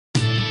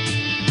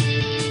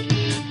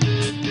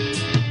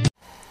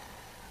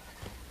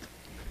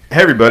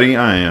Hey everybody,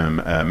 I am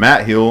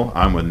Matt Hill.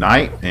 I'm with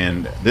Knight,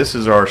 and this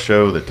is our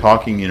show, the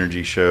Talking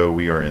Energy Show.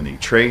 We are in the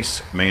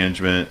Trace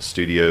Management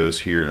Studios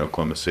here in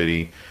Oklahoma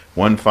City.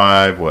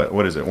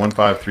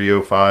 15305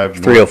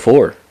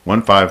 304.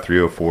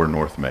 15304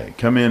 North May.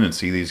 Come in and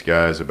see these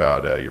guys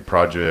about your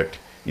project,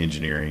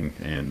 engineering,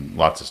 and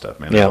lots of stuff,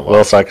 man. Yeah,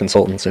 Wellside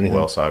Consultants. Anything.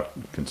 Wellside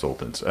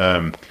Consultants.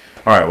 All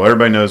right, well,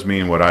 everybody knows me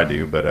and what I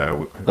do, but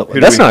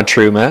that's not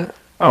true, Matt.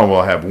 Oh,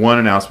 well, I have one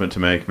announcement to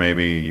make.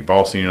 Maybe you've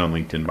all seen it on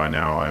LinkedIn by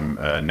now. I'm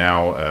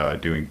now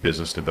doing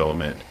business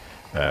development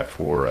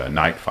for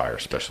Knight Fire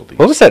Specialties.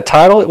 What was that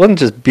title? It wasn't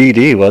just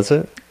BD, was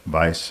it?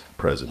 Vice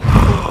President.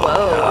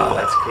 Whoa,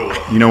 that's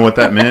cool. You know what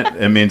that meant?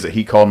 It means that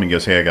he called me and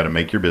goes, hey, I got to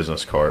make your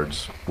business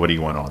cards. What do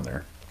you want on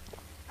there?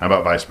 How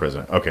about Vice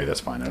President? Okay,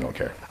 that's fine. I don't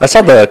care. I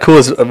saw the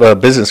coolest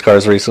business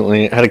cards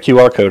recently. It had a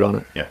QR code on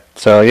it. Yeah.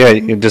 So, yeah,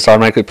 it just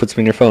automatically puts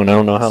me in your phone. I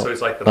don't know how. So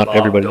it's like the Not Bob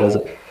everybody Dole does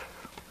it.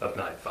 of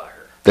Night Fire.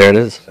 There it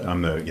is.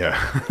 I'm the, yeah.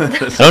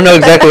 I don't know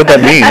exactly what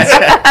that means.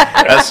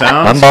 That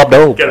sounds, I'm Bob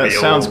Dole. Gotta that be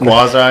sounds old.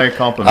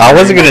 quasi-complimentary. I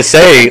wasn't going to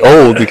say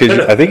old because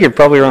I think you're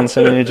probably around the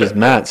same age as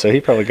Matt, so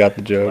he probably got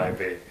the joke. Might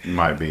be.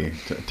 Might be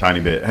a tiny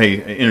bit. Hey,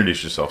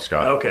 introduce yourself,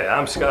 Scott. Okay,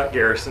 I'm Scott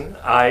Garrison.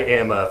 I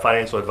am a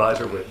financial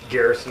advisor with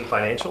Garrison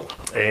Financial,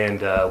 and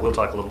we'll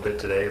talk a little bit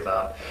today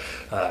about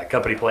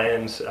company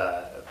plans,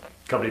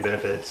 company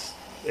benefits,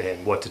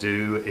 and what to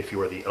do if you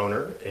are the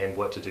owner, and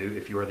what to do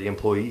if you are the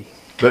employee.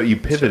 But you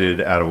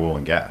pivoted out of oil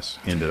and gas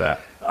into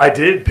that. I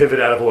did pivot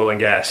out of oil and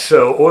gas.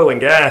 So oil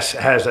and gas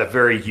has a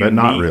very unique But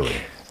not really.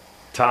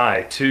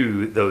 tie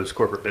to those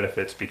corporate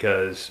benefits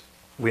because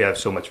we have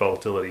so much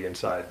volatility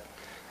inside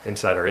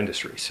our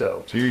industry.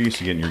 So So you're used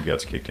to getting your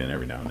guts kicked in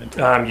every now and then,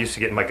 too. I'm used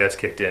to getting my guts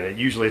kicked in.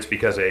 Usually it's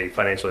because a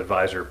financial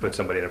advisor put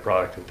somebody in a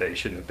product that they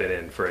shouldn't have been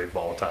in for a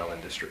volatile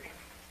industry.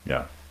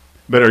 Yeah.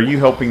 But are you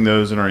helping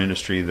those in our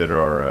industry that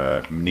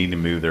are needing to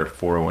move their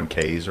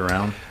 401ks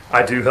around?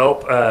 I do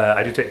help.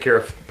 I do take care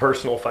of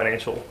personal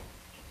financial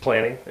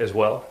planning as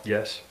well,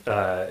 yes.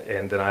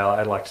 And then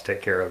I'd like to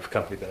take care of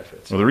company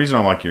benefits. Well, the reason I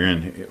like you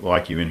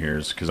in here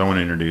is because I want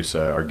to introduce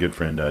our good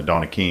friend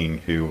Donna King,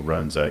 who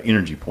runs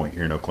Energy Point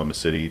here in Oklahoma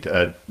City.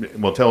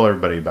 Well, tell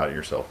everybody about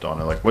yourself,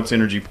 Donna. Like, what's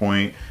Energy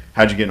Point?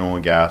 How'd you get in oil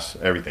and gas?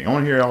 Everything. I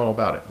want to hear all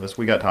about it.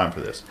 We got time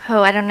for this.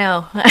 Oh, I don't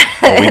know. We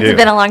It's do.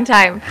 been a long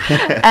time.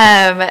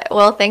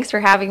 Well, thanks for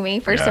having me,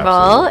 first Yeah, of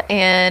all. absolutely.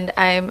 And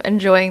I'm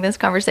enjoying this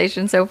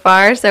conversation so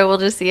far. So we'll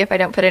just see if I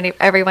don't put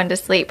everyone to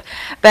sleep.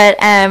 But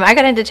I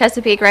got into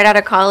Chesapeake right out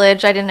of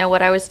college. I didn't know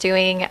what I was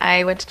doing.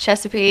 I went to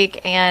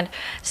Chesapeake and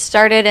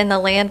started in the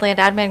land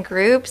admin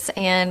groups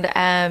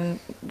and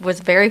was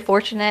very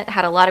fortunate,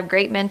 had a lot of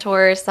great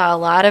mentors, saw a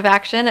lot of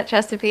action at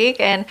Chesapeake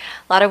and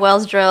a lot of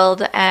wells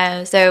drilled.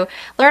 So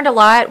learned a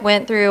lot,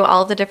 went through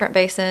all the different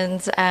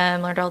basins,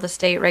 learned all the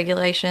state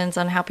regulations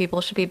on how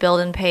people should be billed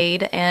and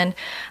paid, and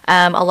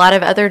a lot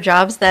of other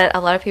jobs that a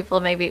lot of people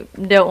maybe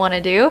don't want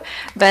to do,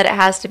 but it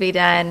has to be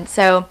done.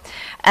 So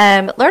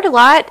learned a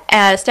lot,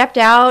 stepped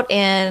out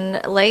in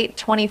late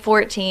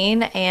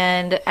 2014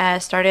 and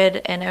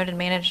started and owned and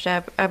managed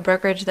a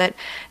brokerage that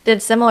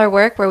did similar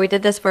work where we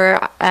did this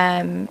for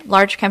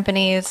large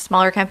companies,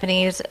 smaller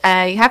companies.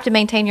 You have to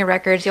maintain your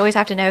records. You always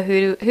have to know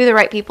who the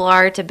right people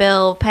are to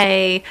bill,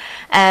 pay,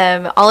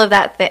 all of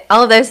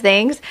those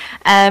things,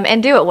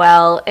 and do it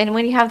well. And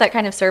when you have that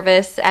kind of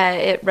service,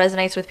 it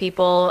resonates with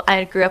people.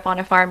 I grew up on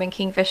a farm in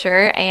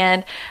Kingfisher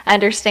and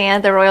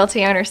understand the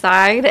royalty owner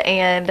side.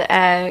 And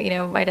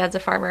my dad's a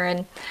farmer, and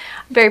I'm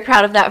very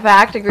proud of that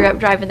fact. I grew up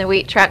driving the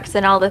wheat trucks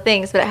and all the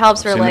things, but it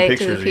helps Seen the relate to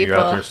pictures the of you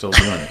people. out there still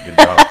doing it. Good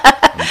job.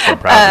 I'm so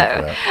proud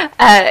of you for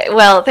that.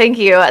 Well, thank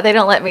you. They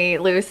don't let me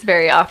loose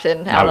very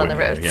often out I on the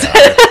wouldn't, roads.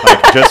 Yeah,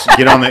 like, just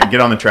get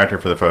on the tractor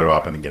for the photo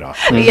op and then get off.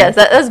 Yes,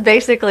 that's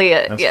basically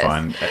it. That's yes.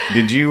 fine.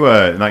 Did you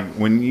like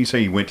when you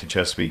say you went to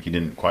Chesapeake? You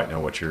didn't quite know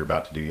what you were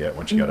about to do yet.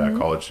 Once you got out of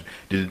college,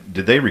 did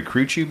they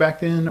recruit you back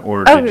then,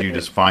 or Oh, did you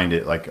just find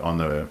it like on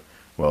the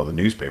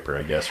newspaper?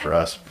 I guess for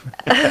us,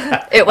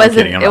 It wasn't.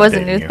 kidding, I'm It not was a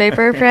dating you.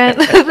 newspaper print.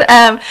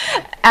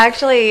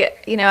 Actually,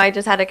 I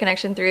just had a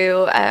connection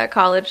through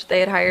college. They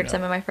had hired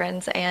some of my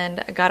friends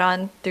and got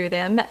on through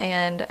them,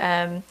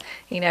 and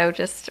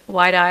just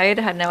wide-eyed,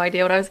 had no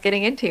idea what I was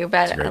getting into,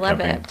 but It's a great I love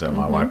company. it. So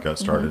my wife got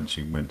started.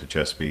 She went to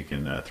Chesapeake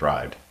and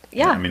thrived.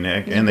 Yeah, I mean,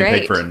 it's and they paid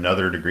great. for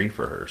another degree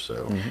for her.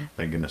 So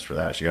thank goodness for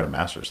that. She got a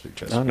master's through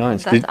Chesapeake. Oh,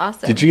 nice. That's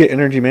awesome. Did you get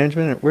energy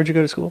management? Where'd you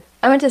go to school?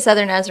 I went to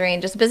Southern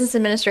Nazarene, just business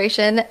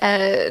administration,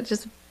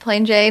 just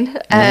plain Jane.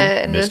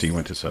 And Misty just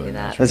went to Southern do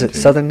that. Nazarene. Is it too.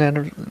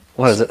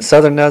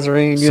 Southern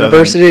Nazarene Southern-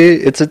 University?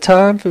 It's a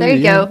time for There you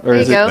begin? go. Or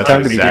is There you it go.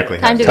 time to That's exactly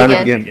begin? Time to Time to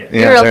begin. begin.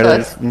 You're Yeah, real there it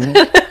close. is.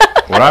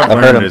 Mhm. What I've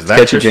heard learned him. is that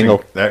Catchy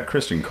jingle.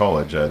 Christian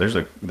college.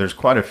 There's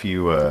quite a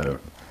few. I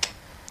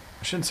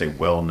shouldn't say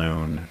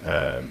well-known,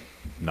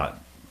 not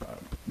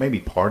maybe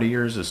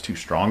partiers is too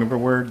strong of a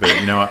word, but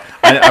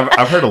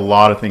I've heard a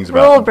lot of things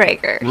about Rule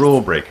breakers.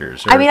 Rule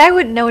breakers. I mean, I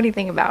wouldn't know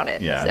anything about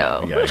it. Yeah,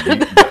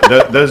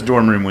 So. those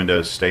dorm room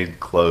windows stayed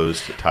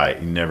closed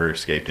tight. You never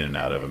escaped in and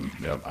out of them.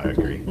 Yep, I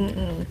agree.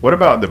 What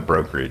about the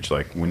brokerage?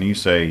 Like when you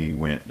say you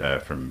went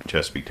from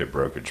Chesapeake to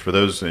brokerage, for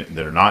those that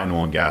are not in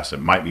oil and gas that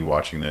might be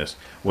watching this,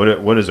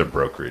 what is a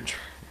brokerage?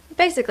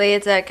 Basically,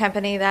 it's a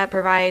company that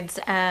provides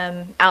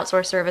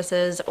outsourced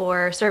services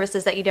or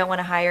services that you don't want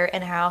to hire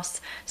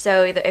in-house.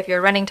 So either if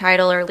you're running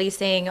title or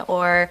leasing,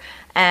 or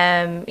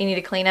you need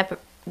to clean up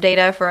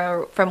data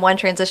from one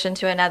transition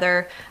to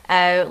another.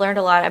 I learned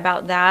a lot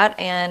about that,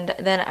 and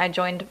then I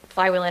joined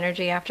Flywheel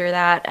Energy after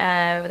that.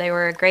 They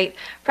were a great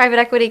private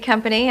equity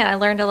company, and I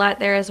learned a lot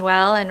there as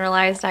well, and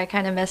realized I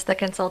kind of missed the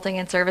consulting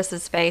and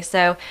services space.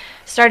 So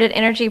started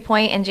Energy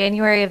Point in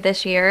January of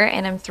this year,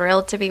 and I'm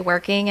thrilled to be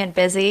working and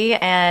busy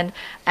and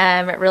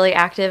really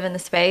active in the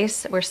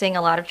space. We're seeing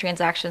a lot of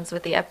transactions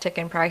with the uptick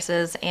in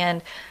prices,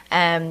 and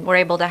we're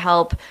able to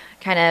help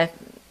kind of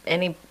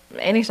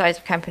any size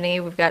of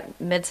company. We've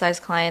got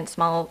mid-sized clients,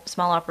 small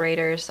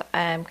operators,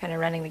 kind of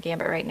running the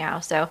gambit right now.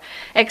 So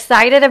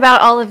excited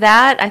about all of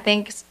that. I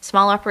think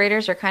small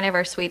operators are kind of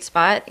our sweet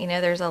spot.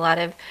 There's a lot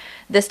of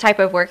this type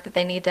of work that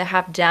they need to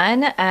have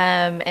done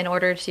in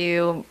order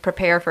to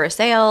prepare for a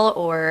sale,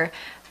 or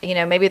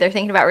maybe they're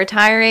thinking about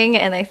retiring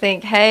and they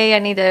think, hey, I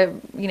need to,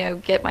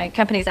 get my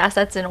company's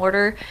assets in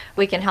order.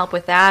 We can help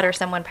with that. Or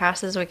someone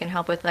passes, we can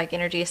help with like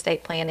energy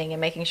estate planning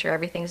and making sure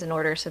everything's in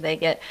order so they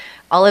get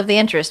all of the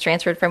interest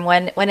transferred from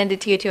one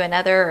entity to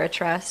another, or a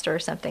trust or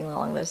something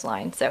along those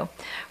lines. So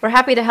we're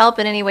happy to help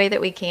in any way that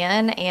we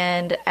can,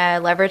 and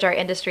leverage our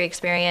industry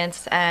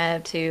experience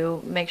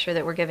to make sure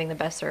that we're giving the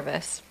best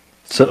service.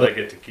 So they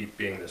get to keep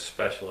being the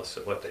specialists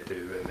at what they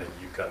do, and then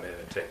you come in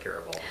and take care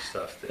of all the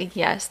stuff.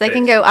 Yes, they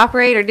can go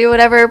operate or do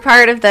whatever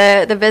part of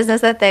the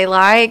business that they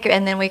like,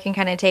 and then we can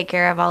kind of take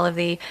care of all of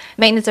the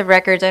maintenance of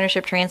records,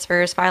 ownership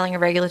transfers, filing of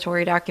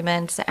regulatory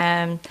documents.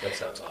 That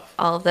sounds awful.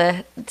 All of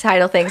the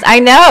title things. I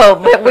know,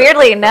 but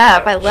weirdly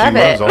enough, I love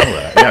it. She loves all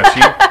that.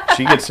 Yeah,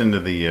 she gets into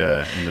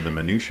the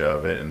minutia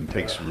of it and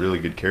takes really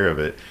good care of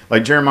it.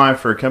 Like Jeremiah,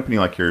 for a company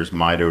like yours,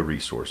 Mido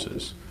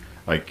Resources,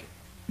 like,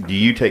 do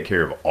you take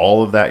care of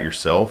all of that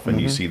yourself, and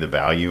you see the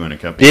value in a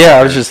company? Yeah,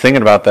 I was just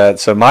thinking about that.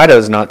 So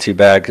Mido's not too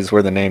bad because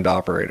we're the named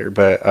operator,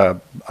 but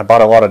I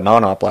bought a lot of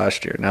non-op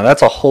last year. Now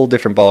that's a whole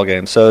different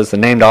ballgame. So as the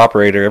named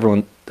operator,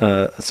 everyone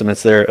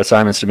submits their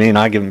assignments to me, and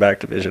I give them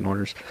back division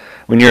orders.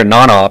 When you're a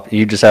non-op,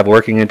 you just have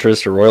working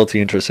interest or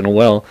royalty interest in a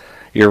well.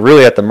 You're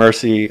really at the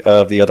mercy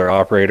of the other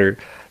operator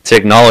to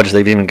acknowledge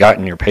they've even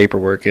gotten your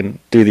paperwork and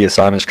do the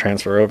assignments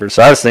transfer over.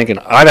 So I was thinking,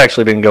 I've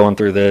actually been going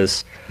through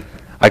this.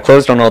 I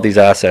closed on all these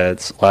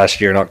assets last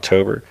year in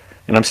October,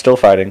 and I'm still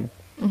fighting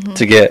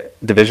to get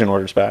division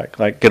orders back,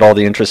 like get all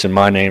the interest in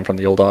my name from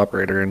the old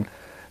operator. And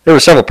there were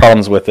several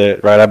problems with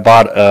it, right? I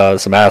bought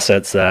some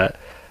assets that,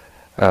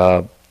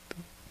 for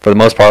the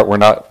most part, were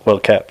not well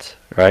kept,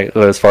 right,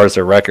 as far as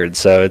their records.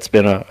 So it's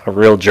been a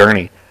real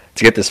journey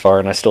to get this far,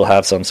 and I still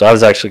have some. So I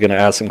was actually going to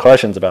ask some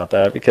questions about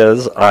that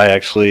because I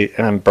actually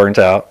am burnt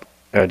out.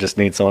 I just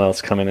need someone else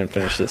to come in and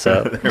finish this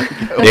up. There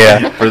we go.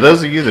 Yeah. For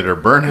those of you that are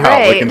burnt out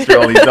Right. looking through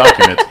all these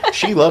documents,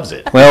 she loves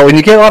it. Well, when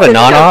you get a lot of It's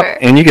non-op, over.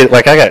 and you get,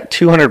 like, I got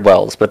 200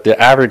 wells, but the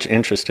average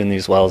interest in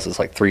these wells is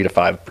like 3 to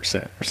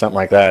 5% or something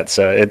like that.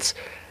 So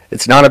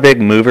it's not a big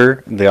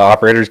mover. The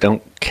operators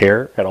don't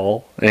care at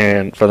all,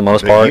 and for the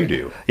most But part, you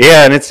do.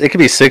 Yeah, and it could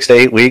be 6 to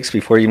 8 weeks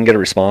before you even get a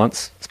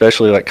response,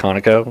 especially like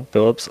Conoco,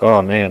 Phillips.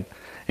 Oh man.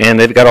 And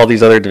they've got all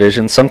these other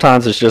divisions.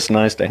 Sometimes it's just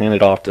nice to hand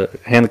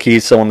the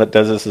keys to someone that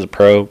does this as a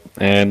pro,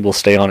 and we'll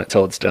stay on it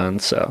till it's done.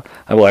 So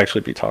I will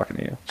actually be talking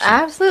to you.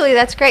 Absolutely,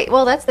 that's great.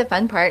 Well, that's the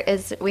fun part.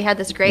 Is we had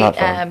this great, Not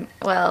fun.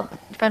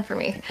 fun for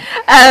me.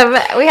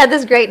 We had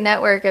this great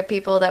network of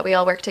people that we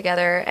all work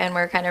together, and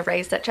we're kind of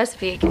raised at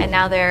Chesapeake, and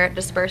now they're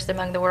dispersed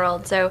among the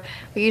world. So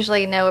we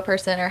usually know a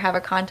person or have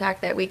a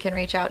contact that we can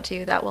reach out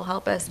to that will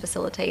help us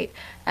facilitate,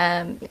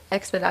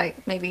 expedite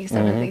maybe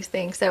some of these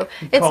things. So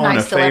it's Calling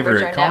nice a to favor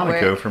leverage at our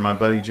Conoco network. for my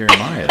buddy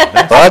Jeremiah.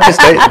 That's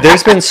Well,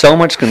 there's been so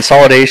much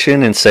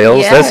consolidation in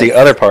sales. That's the Yes.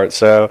 other part.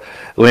 So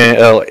when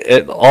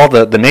all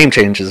the name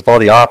changes of all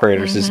the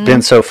operators has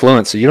been so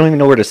fluent, so you don't even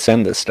know where to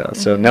send this stuff.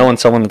 So knowing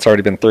someone that's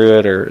already been through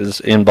it or is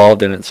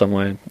involved in it some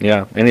way,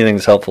 yeah,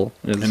 anything's helpful.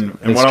 And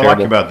what I like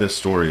about this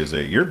story is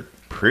that you're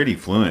pretty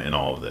fluent in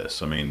all of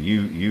this. I mean,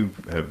 you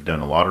have done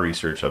a lot of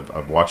research.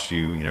 I've watched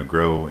you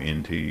grow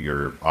into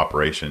your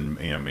operation.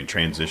 I mean,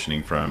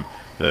 transitioning from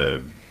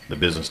the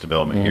business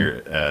development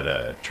here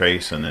at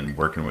Trace, and then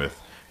working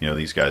with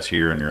these guys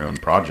here in your own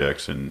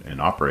projects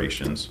and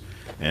operations.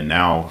 And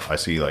now I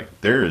see, like,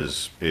 there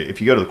is,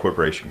 if you go to the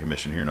Corporation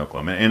Commission here in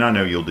Oklahoma, and I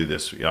know you'll do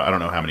this. I don't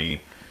know how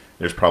many.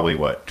 There's probably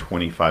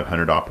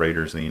 2,500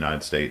 operators in the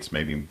United States.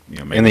 Maybe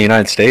in the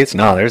United States.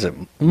 No, there's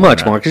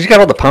Much more, because you got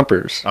all the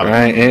pumpers,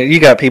 right? And you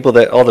got people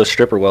that, all those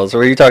stripper wells.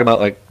 Or are you talking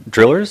about like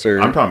drillers?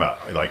 Or I'm talking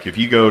about, like, if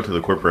you go to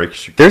the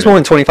corporation. there's more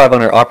than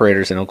 2,500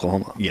 operators in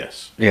Oklahoma.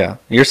 Yes. Yeah.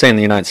 You're saying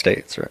the United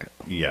States, right?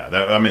 Yeah,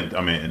 I'm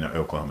in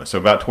Oklahoma. So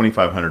about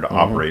 2,500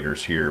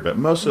 operators here, but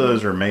most of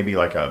those are maybe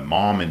like a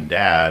mom and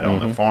dad on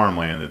the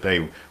farmland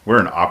that we're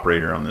an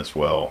operator on this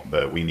well,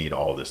 but we need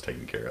all this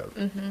taken care of.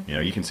 You know,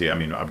 you can see, I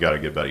mean, I've got a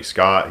good buddy,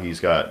 Scott. He's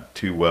got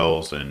 2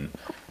 wells, and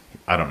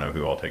I don't know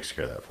who all takes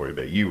care of that for you,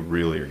 but you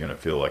really are going to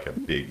feel like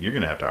you're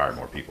going to have to hire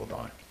more people,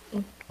 Donnie.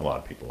 A lot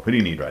of people. Who do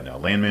you need right now?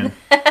 Landmen?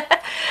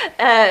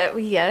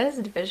 Yes,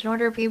 division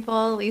order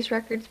people, lease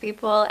records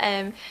people.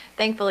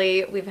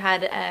 Thankfully, we've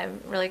had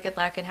really good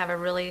luck and have a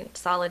really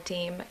solid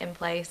team in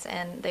place,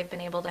 and they've been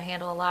able to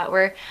handle a lot.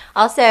 We're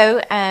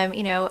also,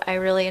 I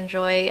really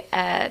enjoy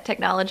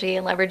technology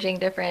and leveraging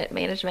different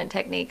management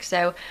techniques.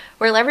 So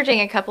we're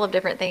leveraging a couple of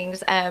different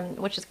things,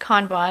 which is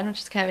Kanban,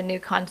 which is kind of a new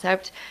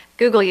concept.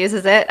 Google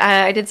uses it.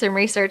 I did some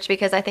research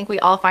because I think we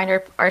all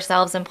find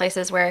ourselves in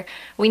places where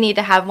we need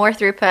to have more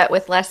throughput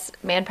with less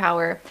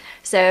manpower.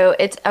 So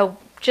it's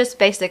just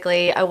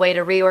basically a way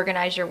to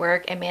reorganize your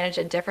work and manage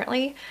it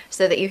differently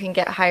so that you can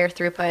get higher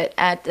throughput.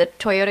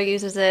 Toyota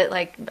uses it,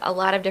 like a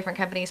lot of different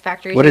companies,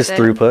 factories. What is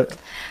throughput?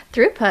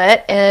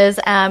 Throughput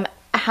is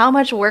how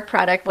much work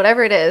product,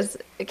 whatever it is,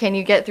 can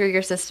you get through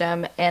your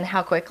system and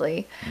how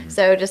quickly.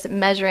 So just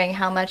measuring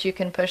how much you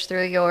can push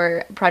through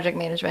your project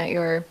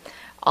management,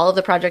 all of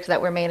the projects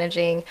that we're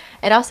managing.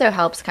 It also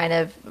helps kind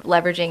of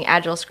leveraging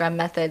Agile Scrum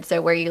methods.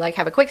 So where you like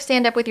have a quick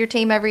stand up with your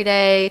team every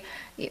day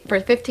for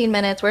 15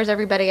 minutes. Where's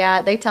everybody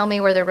at? They tell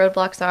me where their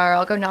roadblocks are.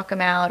 I'll go knock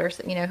them out, or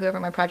whoever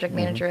my project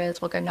manager is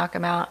will go knock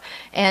them out.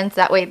 And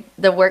that way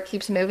the work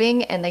keeps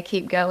moving and they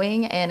keep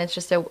going. And it's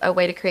just a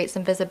way to create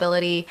some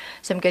visibility,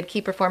 some good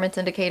key performance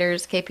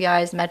indicators,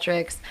 KPIs,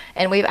 metrics.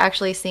 And we've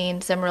actually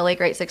seen some really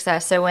great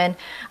success. So when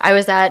I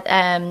was at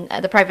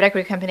the private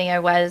equity company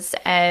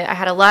I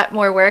had a lot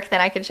more work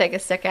than I could shake a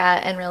stick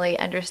at, and really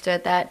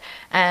understood that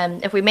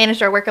if we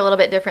managed our work a little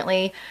bit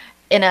differently,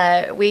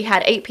 we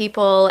had 8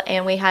 people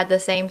and we had the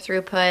same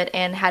throughput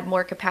and had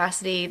more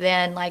capacity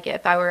than like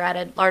if I were at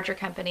a larger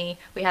company,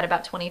 we had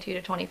about 22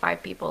 to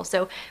 25 people.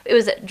 So it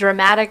was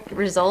dramatic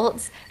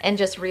results and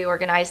just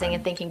reorganizing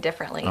and thinking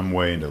differently. I'm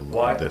way into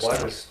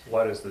this.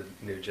 Why does the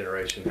new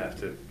generation have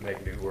to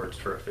make new words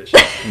for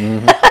efficiency?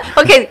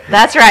 Okay,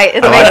 that's right.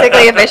 It's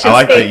basically efficiency. I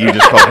like that you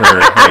just called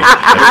her. Hey,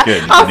 that's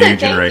good. Also, New thank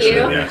generation.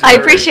 you. Yeah. I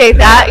appreciate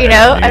that.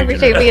 I New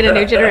appreciate being a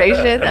new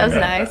generation. That was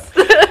nice.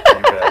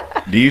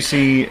 Do you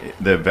see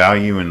the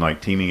value in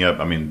like teaming up?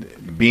 I mean,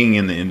 being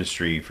in the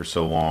industry for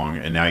so long,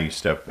 and now you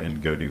step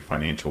and go do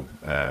financial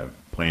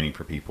planning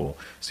for people,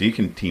 so you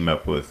can team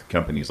up with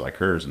companies like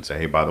hers and say,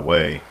 hey, by the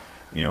way,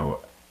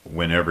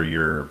 whenever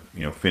you're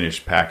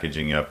finished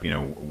packaging up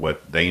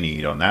what they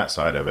need on that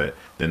side of it,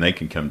 then they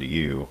can come to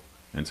you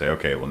and say,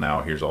 okay, well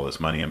now here's all this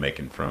money I'm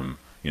making from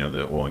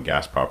the oil and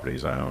gas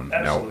properties I own.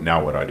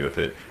 Now what do I do with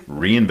it?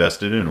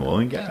 Reinvest it in oil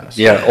and gas.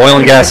 Yeah, oil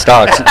and gas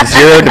stocks.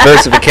 Zero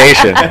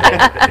diversification.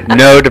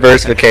 No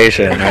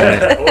diversification.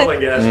 Right? Oil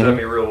and gas done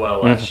me real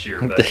well last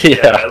year. But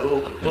Yeah. a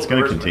little It's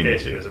going to continue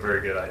diversification to. is a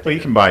very good idea. Well, you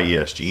can buy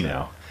ESG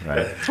now,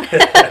 right?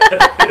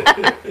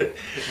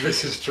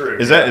 This is true.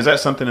 Is that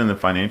something in the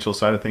financial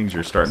side of things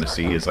you're starting to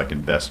see? Is like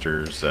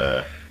investors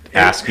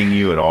asking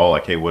you at all,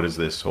 like, hey, what is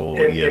this whole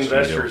ESG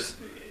investors?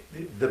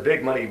 The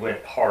big money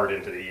went hard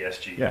into the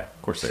ESG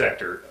of course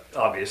sector,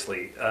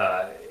 obviously.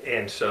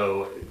 And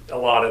so a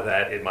lot of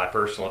that, in my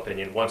personal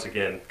opinion, once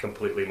again,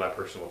 completely my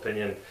personal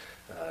opinion,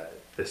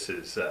 this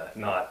is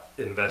not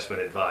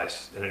investment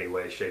advice in any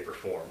way, shape, or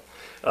form.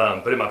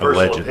 But in my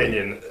personal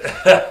opinion,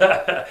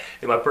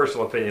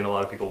 a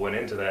lot of people went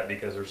into that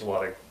because there's a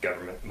lot of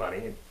government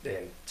money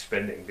and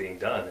spending being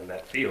done in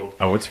that field.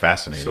 Oh, it's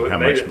fascinating. So it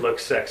made it look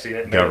sexy, and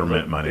it made government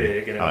it look money,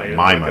 big, and it made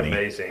my it look money,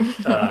 amazing.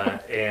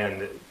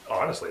 And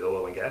honestly, the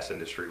oil and gas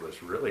industry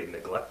was really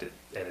neglected,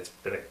 and it's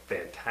been a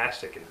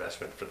fantastic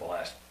investment for the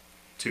last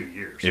 2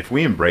 years. If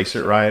we embrace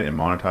it right and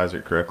monetize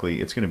it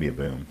correctly, it's going to be a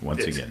boom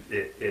once again.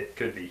 It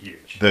could be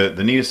huge.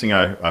 The neatest thing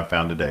I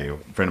found today, a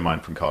friend of mine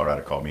from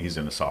Colorado called me. He's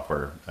in a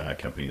software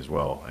company as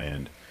well,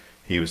 and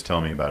he was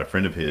telling me about a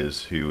friend of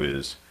his who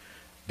is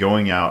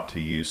going out to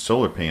use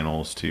solar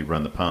panels to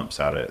run the pumps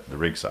out at the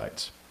rig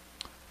sites.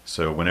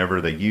 So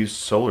whenever they use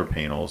solar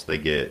panels, they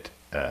get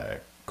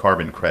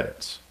carbon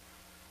credits.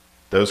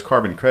 Those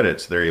carbon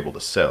credits they're able to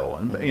sell,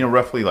 and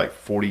roughly like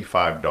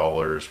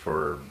 $45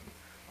 for,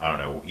 I don't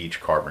know,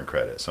 each carbon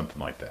credit, something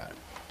like that.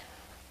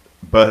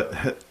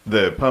 But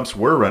the pumps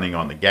were running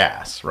on the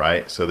gas,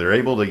 right? So they're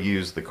able to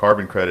use the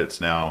carbon credits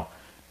now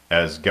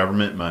as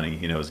government money,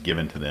 is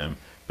given to them.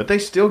 But they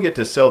still get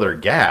to sell their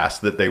gas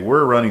that they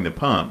were running the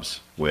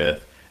pumps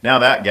with. Now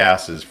that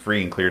gas is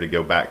free and clear to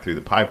go back through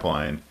the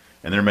pipeline,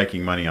 and they're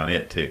making money on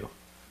it too.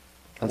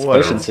 That's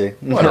efficiency.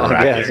 What a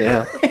racket.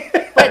 Yeah.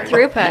 What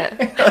throughput?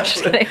 I'm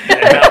just kidding.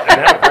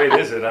 And how great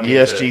is it? I mean,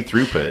 ESG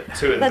throughput.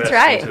 to invest That's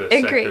right. into a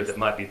sector Increase. that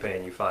might be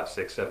paying you 5,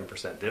 6,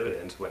 7%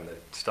 dividends when the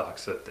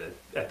stock's at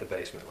the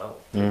basement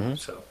level. Mm-hmm.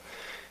 So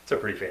It's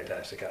a pretty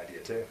fantastic idea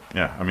too.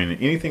 Yeah, I mean,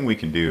 anything we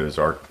can do is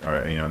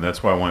and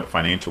that's why I want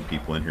financial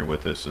people in here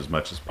with us as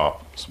much as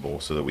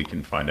possible, so that we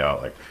can find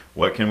out like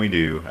what can we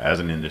do as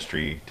an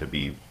industry to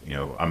be,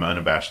 I'm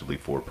unabashedly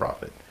for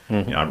profit.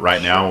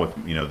 Right now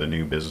with the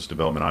new business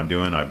development I'm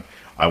doing,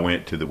 I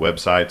went to the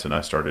websites and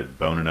I started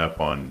boning up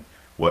on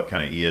what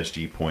kind of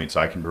ESG points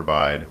I can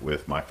provide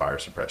with my fire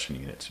suppression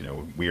units.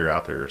 We are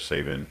out there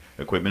saving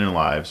equipment and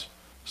lives.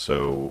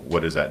 So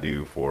what does that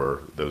do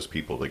for those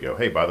people to go,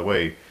 hey, by the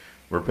way,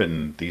 we're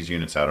putting these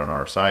units out on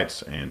our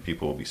sites and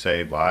people will be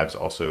saved lives.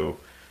 Also,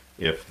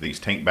 if these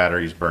tank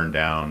batteries burn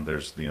down,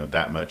 there's,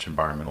 that much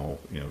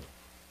environmental,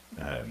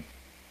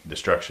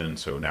 destruction.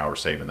 So now we're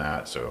saving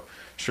that. So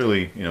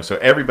surely, so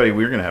everybody,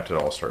 we're going to have to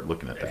all start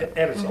looking at that.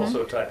 And it's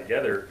also tied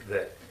together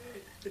that,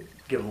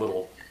 give a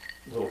little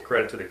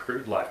credit to the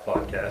Crude Life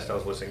podcast I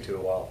was listening to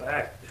a while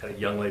back. Had a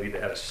young lady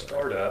that had a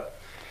startup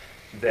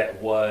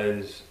that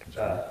was,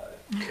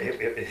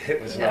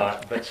 it was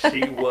not, but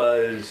she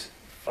was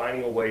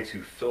finding a way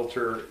to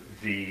filter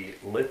the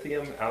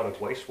lithium out of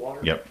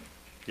wastewater. Yep.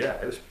 Yeah,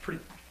 it was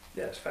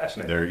it's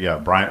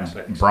fascinating.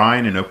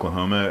 Brine in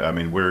Oklahoma. I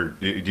mean,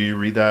 do you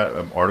read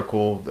that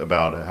article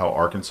about how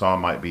Arkansas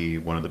might be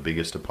one of the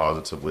biggest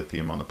deposits of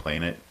lithium on the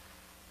planet?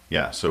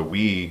 Yeah, so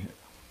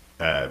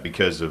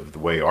because of the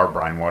way our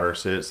brine water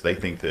sits, they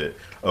think that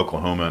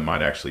Oklahoma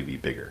might actually be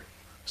bigger.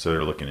 So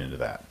they're looking into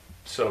that.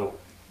 So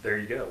there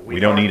you go.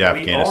 We don't need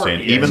Afghanistan.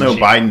 Even though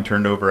Biden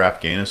turned over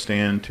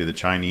Afghanistan to the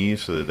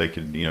Chinese so that they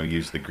could,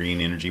 use the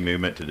green energy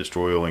movement to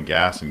destroy oil and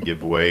gas and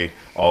give away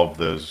all of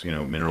those,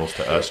 minerals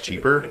to us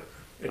cheaper.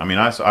 I mean,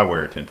 I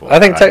wear a tinfoil. I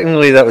think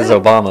technically that was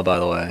Obama, by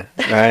the way.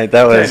 Right?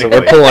 That was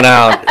we're pulling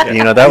out.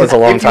 That was a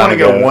long time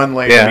ago. If you want to go one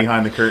layer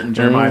behind the curtain,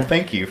 Jeremiah,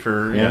 thank you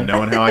for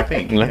knowing how I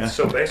think. Yeah.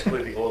 So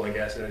basically, the oil and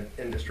gas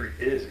industry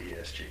is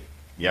ESG.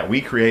 Yeah,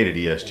 we created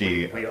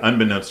ESG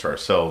unbeknownst to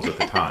ourselves at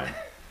the time.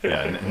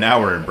 Yeah,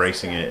 now we're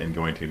embracing it and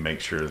going to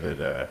make sure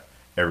that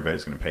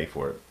everybody's going to pay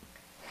for it.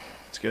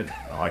 It's good.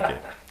 I like it.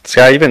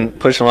 Scott, you've been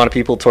pushing a lot of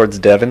people towards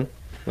Devon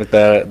with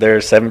their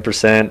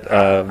 7%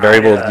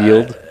 variable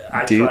yield dividend.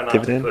 I try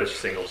not to push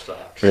single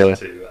stocks really?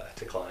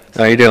 to clients.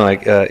 Are you doing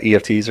like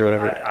EFTs or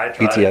whatever?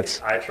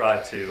 ETFs? I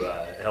try to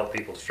help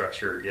people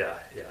structure. Yeah.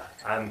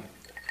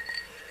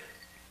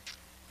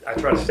 I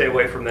try to stay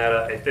away from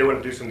that. If they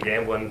want to do some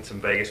gambling, some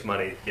Vegas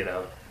money,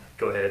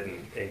 go ahead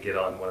and get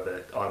on one of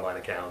the online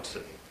accounts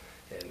and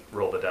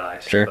roll the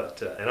dice. Sure. But,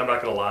 and I'm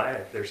not going to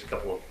lie, there's a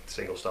couple of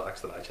single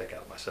stocks that I check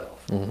out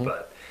myself. Mm-hmm.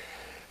 But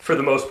for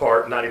the most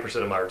part,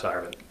 90% of my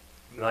retirement,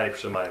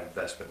 90% of my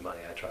investment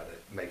money, I try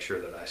to make sure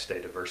that I stay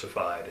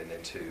diversified and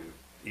into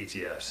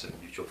ETFs and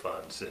mutual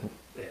funds and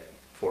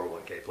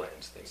 401k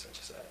plans, things such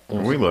as that.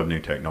 We love new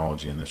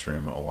technology in this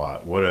room a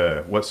lot.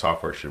 What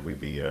software should we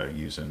be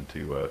using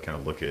to kind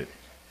of look at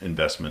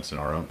investments in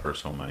our own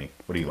personal money?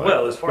 What do you like?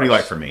 Well, what do you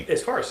like for me?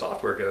 As far as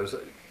software goes,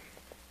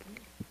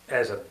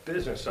 as a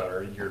business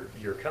owner,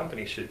 your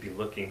company should be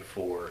looking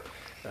for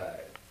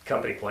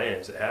company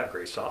plans that have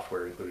great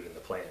software included in the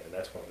plan, and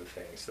that's one of the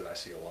things that I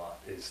see a lot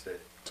is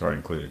that it's already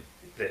included.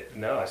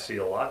 I see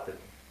a lot that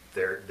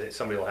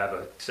somebody will have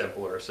a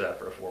simple or a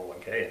SEP or a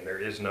 401k, and there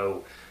is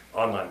no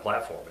online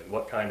platform. And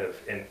what kind of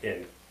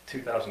in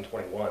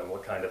 2021,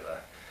 what kind of a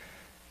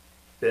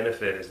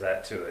benefit is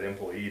that to an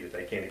employee that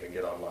they can't even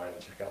get online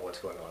and check out what's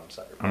going on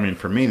inside their I mean,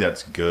 for me,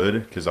 that's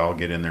good because I'll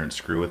get in there and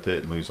screw with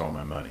it and lose all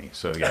my money.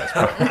 So,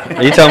 yeah.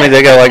 Are you telling me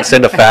they got like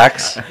send a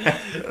fax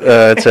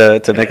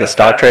to make a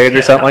stock trade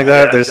or something like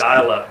that? There's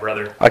dial up,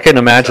 brother. I couldn't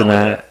imagine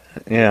that.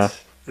 Yeah.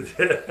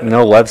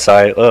 No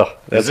website. Ugh,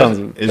 that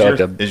sounds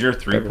is your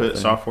throughput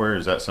software?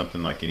 Is that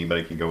something like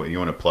anybody can go? You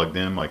want to plug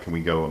them? Like, can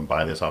we go and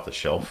buy this off the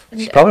shelf?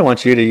 She probably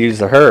wants you to use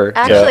her.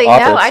 Actually,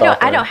 no,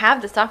 I don't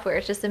have the software.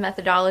 It's just a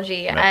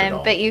methodology.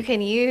 But you can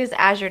use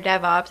Azure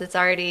DevOps. It's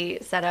already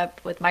set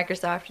up with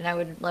Microsoft, and I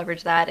would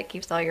leverage that. It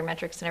keeps all your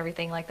metrics and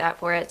everything like that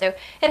for it. So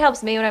it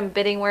helps me when I'm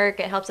bidding work.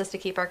 It helps us to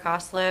keep our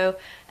costs low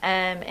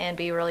and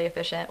be really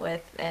efficient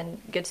with and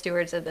good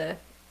stewards of the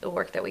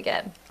work that we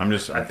get. I'm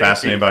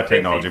fascinated by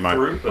technology.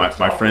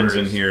 My friends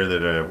in here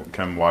that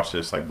come watch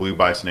this, like Blue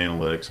Bison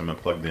Analytics, I'm gonna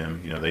plug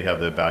them. They have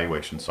the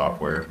evaluation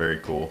software, very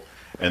cool.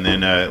 And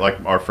then like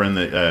our friend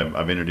that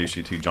I've introduced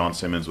you to, John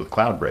Simmons with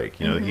CloudBreak.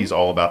 He's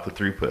all about the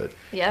throughput.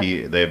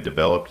 Yep. They have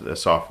developed a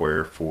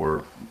software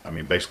for,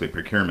 basically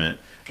procurement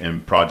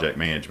and project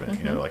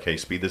management. Like, hey,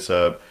 speed this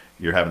up.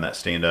 You're having that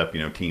stand up,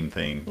 team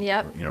thing.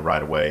 Yep.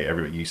 Right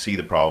away. You see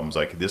the problems.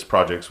 Like this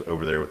project's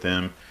over there with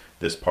them.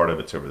 This part of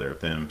it's over there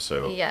with them.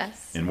 So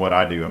yes. In what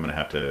I do, I'm going to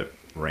have to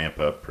ramp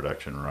up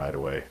production right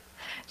away.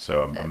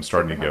 So I'm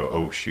starting to go,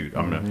 oh shoot,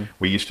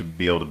 we used to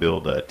be able to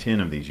build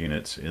 10 of these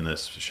units in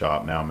this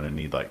shop. Now I'm going to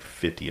need like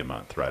 50 a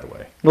month right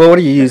away. Well, what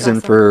are you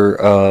using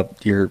for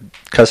your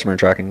customer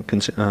tracking?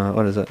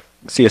 What is it?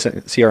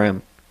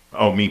 CRM?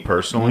 Oh, me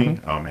personally?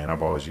 Oh man,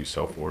 I've always used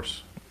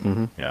Salesforce.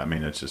 Yeah,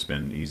 it's just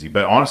been easy.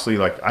 But honestly,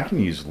 like I can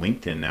use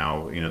LinkedIn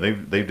now.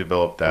 They've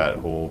developed that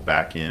whole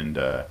back end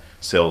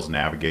Sales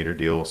Navigator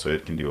deal, so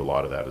it can do a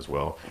lot of that as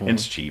well. And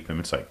it's cheap.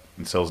 It's like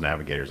Sales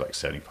Navigator is like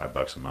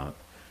 $75 a month.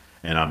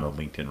 and I'm a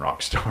LinkedIn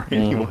rock star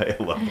anyway.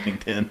 I love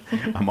LinkedIn.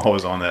 I'm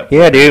always on that.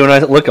 Yeah, dude. When I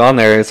look on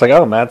there, it's like,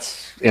 oh,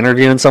 Matt's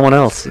interviewing someone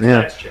else.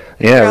 Yeah, Nice chat.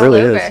 yeah, You're it all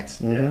really over. is.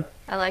 Mhm.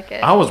 I like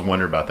it. I always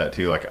wonder about that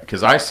too, like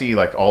because I see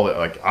like all the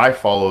like I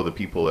follow the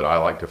people that I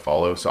like to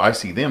follow, so I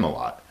see them a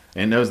lot,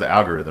 and it knows the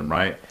algorithm,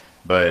 right?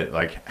 But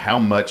like, how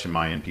much am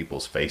I in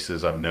people's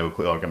faces? I've no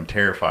clue. Like, I'm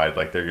terrified.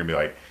 Like they're gonna be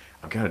like,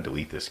 I've got to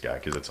delete this guy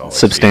because it's all I see.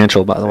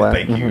 Substantial, by the way.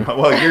 Thank you.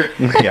 Well, you're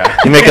yeah.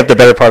 You make up the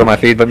better part of my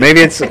feed, but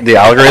maybe it's the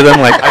algorithm.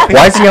 Like,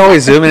 why is he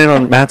always zooming in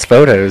on Matt's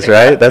photos,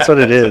 right? That's what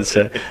it is.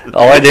 So,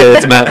 all I did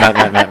is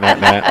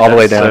Matt, all the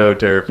way That's down. so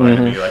terrifying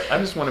to me. Like, I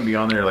just want to be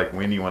on there. Like,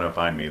 when you want to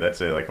find me,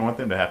 that's it. Like, I want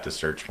them to have to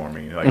search for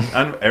me. Like,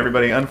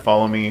 everybody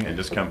unfollow me and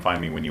just come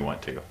find me when you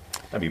want to.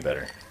 That'd be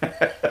better.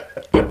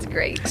 It's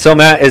great. So,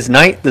 Matt, is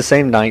Knight the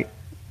same Knight?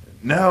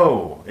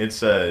 No,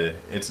 it's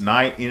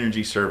Knight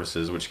Energy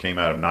Services, which came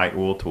out of Knight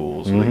Oil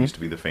Tools. So they used to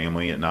be the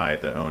family at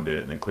Knight that owned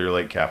it, and then Clear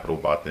Lake Capital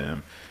bought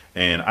them.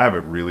 And I have a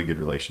really good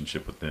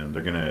relationship with them.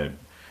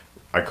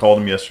 I called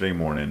them yesterday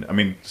morning. I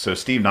mean, so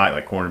Steve Knight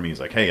like cornered me. He's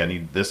like, "Hey,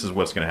 this is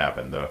what's going to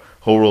happen. The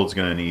whole world's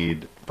going to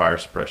need fire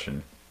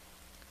suppression,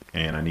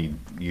 and I need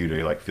you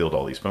to like field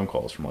all these phone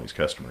calls from all these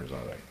customers." I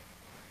was like,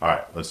 all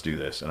right, let's do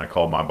this. And I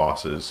called my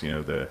bosses,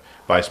 the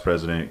vice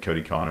president,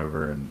 Cody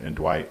Conover, and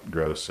Dwight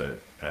Gross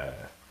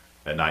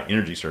at Knight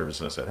Energy Service,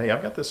 and I said, hey,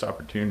 I've got this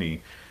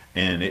opportunity,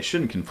 and it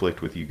shouldn't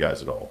conflict with you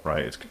guys at all,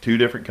 right? It's two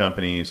different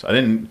companies. I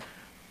didn't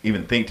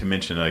even think to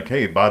mention, like,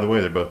 hey, by the way,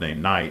 they're both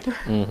named Knight.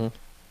 Mm-hmm.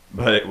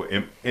 But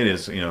it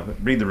is,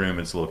 read the room,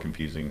 it's a little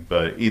confusing.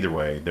 But either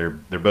way, they're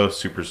both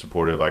super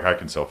supportive. Like, I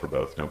can sell for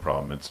both, no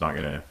problem. It's not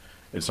gonna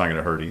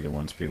hurt either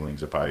one's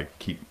feelings if I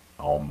keep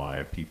all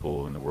my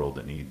people in the world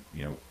that need,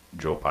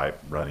 drill pipe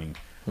running.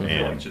 Well,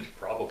 And it should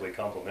probably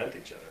complement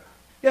each other.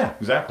 yeah,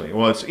 exactly.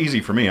 Well, it's easy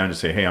for me. I just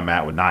say, hey, I'm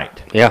Matt with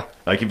Knight. Yeah.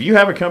 Like, if you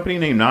have a company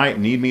named Knight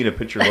and need me to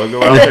put your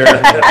logo out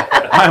there,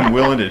 I'm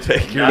willing to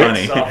take your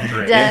money. Nice soft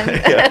drink.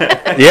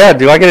 Done. Yeah,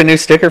 do I get a new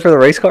sticker for the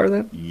race car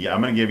then? Yeah,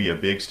 I'm going to give you a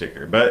big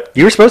sticker. But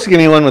You were supposed to give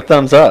me one with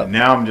thumbs up.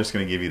 now I'm just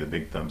going to give you the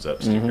big thumbs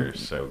up sticker.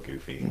 So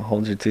goofy. I'll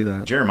hold you to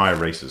that. Jeremiah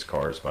races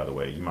cars, by the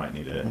way. You might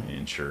need to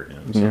insure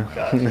him. Yeah.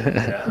 Gotcha.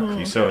 Yeah. Do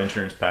you sell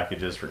insurance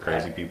packages for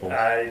crazy people?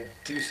 I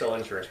do sell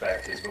insurance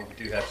packages, but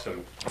we do have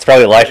some It's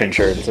probably life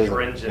insurance, isn't it?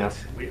 stringent.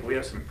 Yeah. We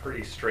have some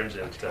pretty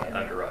stringent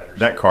underwriters.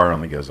 That car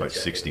only goes like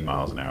 60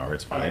 miles an hour.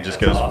 It's fine. It just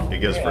goes.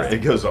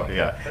 It goes.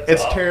 Yeah.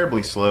 It's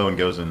terribly slow and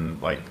goes in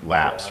like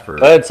laps for.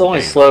 But it's only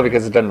days. slow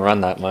because it doesn't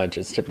run that much.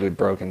 It's typically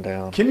broken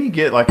down. Can you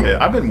get like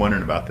I've been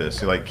wondering about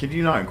this. Like, could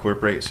you not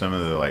incorporate some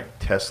of the like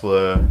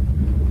Tesla?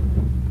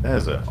 That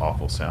is an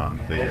awful sound.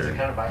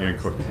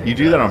 That you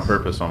do that on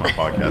purpose on my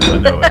podcast. I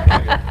know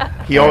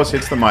it. He always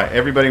hits the mic.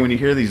 Everybody, when you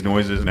hear these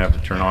noises and have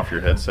to turn off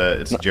your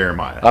headset, it's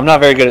Jeremiah. I'm not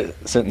very good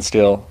at sitting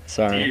still. Do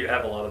Sorry. you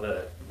have a lot of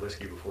that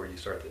whiskey before you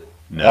start the?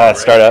 No.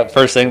 Start up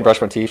first thing,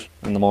 brush my teeth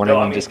in the morning, No,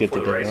 I and mean just get for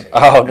the the day racing.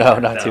 going. Oh no,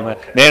 not too No, much.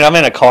 okay. Man, I'm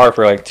in a car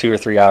for like 2 or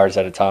 3 hours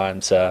at a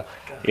time. So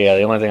yeah,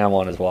 the only thing I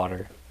want is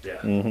water. Yeah.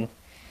 Hmm.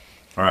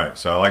 All right.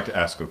 So I like to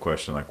ask a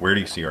question like, where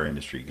do you see our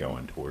industry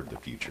going toward the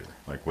future?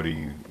 Like, what do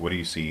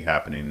you see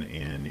happening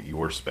in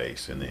your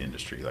space in the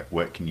industry? Like,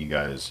 what can you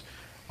guys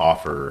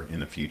offer in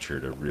the future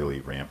to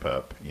really ramp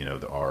up,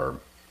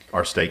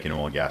 our stake in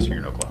oil and gas here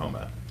in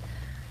Oklahoma?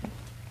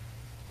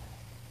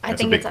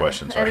 That's a big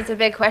question, sorry. It's a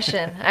big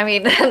question. I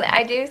mean,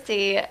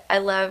 I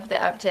love the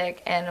uptick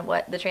and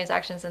what the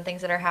transactions and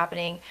things that are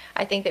happening.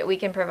 I think that we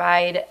can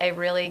provide a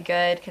really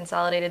good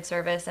consolidated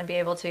service and be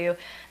able to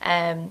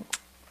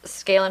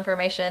scale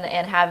information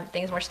and have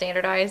things more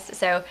standardized.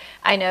 So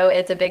I know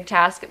it's a big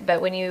task,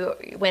 but when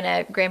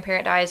a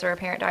grandparent dies or a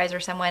parent dies or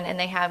someone and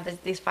they have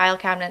these file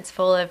cabinets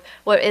full of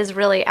what is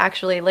really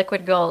actually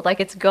liquid gold, like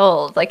it's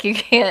gold, like you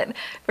can't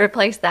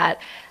replace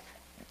that.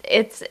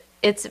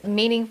 It's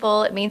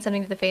meaningful. It means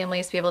something to the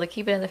families to be able to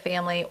keep it in the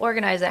family,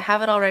 organize it,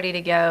 have it all ready to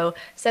go,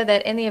 so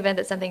that in the event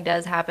that something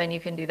does happen, you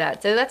can do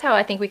that. So that's how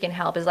I think we can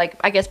help, is like,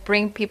 I guess,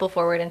 bring people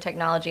forward in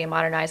technology and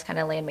modernize kind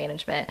of land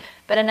management.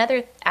 But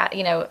another,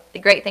 the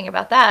great thing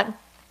about that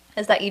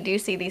is that you do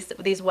see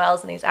these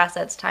wells and these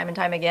assets time and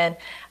time again.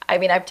 I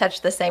mean, I've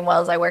touched the same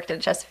wells I worked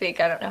at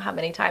Chesapeake, I don't know how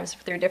many times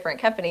through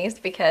different companies,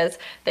 because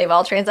they've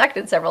all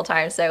transacted several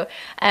times. So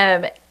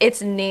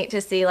it's neat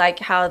to see like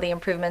how the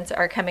improvements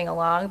are coming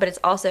along, but it's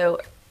also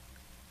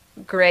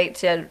great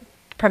to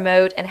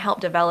promote and help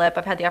develop.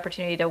 I've had the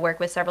opportunity to work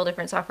with several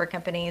different software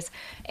companies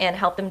and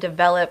help them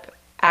develop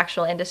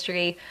actual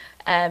industry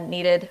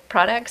needed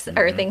products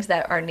or things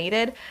that are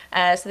needed,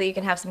 so that you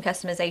can have some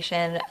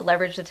customization,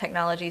 leverage the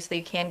technology so that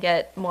you can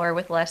get more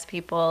with less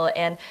people.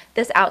 And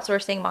this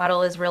outsourcing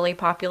model is really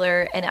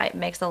popular and it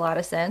makes a lot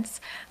of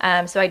sense.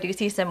 So I do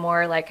see some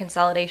more like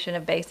consolidation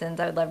of basins.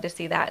 I would love to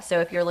see that. So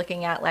if you're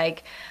looking at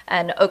like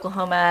an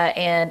Oklahoma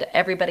and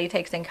everybody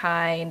takes in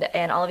kind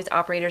and all of these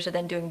operators are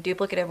then doing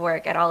duplicative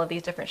work at all of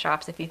these different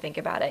shops, if you think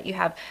about it, you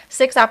have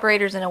 6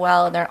 operators in a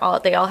well and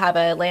they all have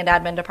a land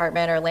admin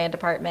department or land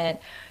department.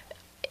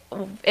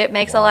 it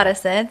makes a lot of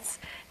sense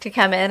to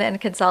come in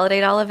and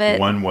consolidate all of it.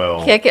 One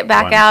well, kick it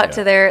back one- out yeah.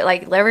 to their,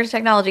 like, leverage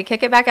technology,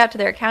 kick it back out to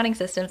their accounting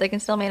systems. They can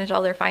still manage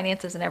all their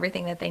finances and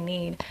everything that they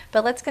need.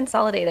 But let's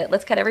consolidate it.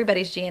 Let's cut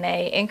everybody's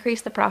G&A,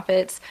 increase the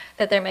profits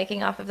that they're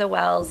making off of the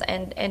wells,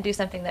 and do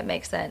something that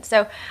makes sense.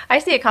 So I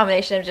see a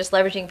combination of just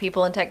leveraging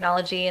people and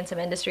technology and some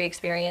industry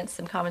experience,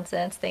 some common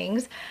sense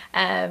things,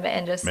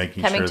 and just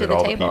Making coming sure to that the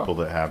all table. the people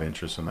that have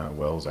interest in that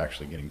well is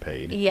actually getting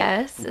paid.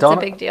 Yes, it's Donna, a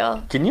big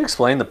deal. Can you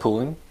explain the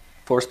pooling,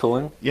 forced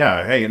pooling?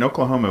 Yeah. Hey, in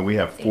Oklahoma, we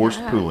have forced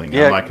Yeah. pooling,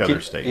 unlike can,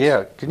 other states.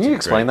 Yeah, can you It's a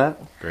explain great-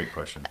 that? Great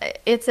question.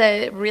 It's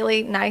a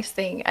really nice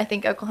thing. I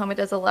think Oklahoma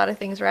does a lot of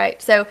things right.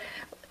 So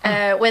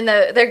when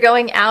they're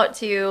going out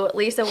to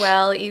lease a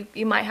well,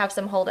 you might have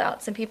some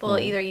holdouts. Some people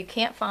either you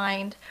can't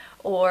find,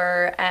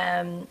 or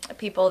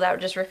people that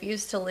just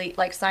refuse to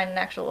like sign an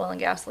actual oil and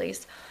gas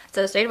lease.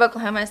 So the state of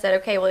Oklahoma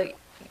said, okay, well,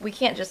 we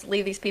can't just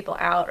leave these people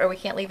out, or we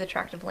can't leave the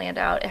tract of land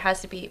out. It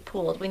has to be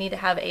pooled. We need to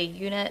have a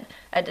unit,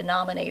 a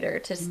denominator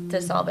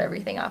to solve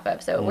everything off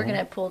of. So we're going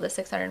to pool the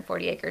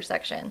 640 acre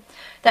section.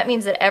 That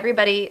means that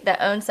everybody that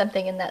owns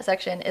something in that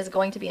section is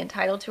going to be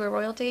entitled to a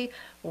royalty,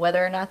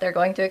 whether or not they're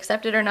going to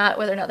accept it or not,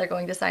 whether or not they're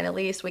going to sign a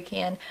lease. We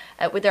can,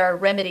 there are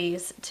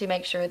remedies to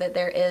make sure that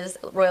there is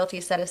royalty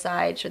set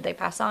aside. Should they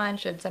pass on?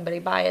 Should somebody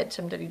buy it?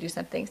 Somebody do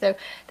something? So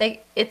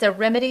it's a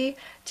remedy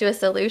to a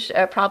solution,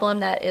 a problem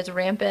that is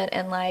rampant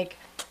in like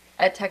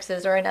at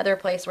Texas or another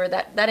place where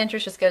that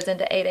interest just goes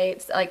into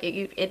 8/8. Like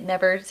it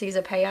never sees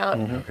a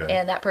payout, Okay.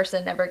 and that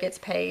person never gets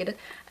paid.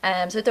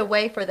 So it's a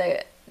way for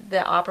the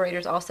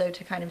operators also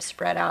to kind of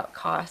spread out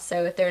costs.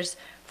 So if there's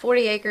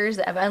 40 acres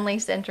of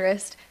unleased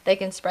interest, they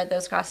can spread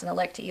those costs and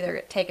elect to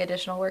either take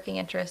additional working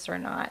interest or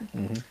not.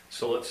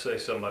 So let's say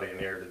somebody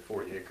inherited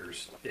 40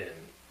 acres in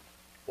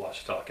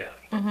Ouachita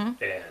County,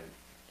 and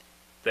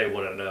they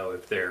want to know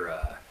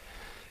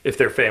if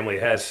their family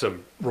has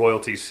some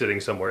royalties sitting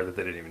somewhere that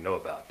they didn't even know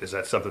about. Is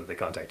that something they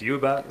contact you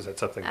about? Is that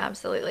something?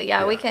 Absolutely.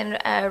 Yeah, we can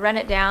run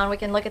it down. We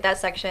can look at that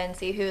section,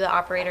 see who the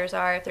operators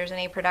are, if there's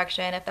any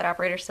production, if that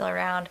operator's still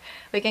around.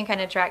 We can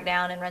kind of track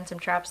down and run some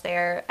traps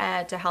there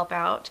to help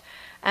out.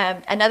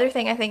 Another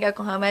thing I think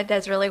Oklahoma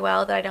does really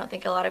well that I don't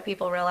think a lot of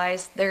people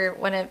realize,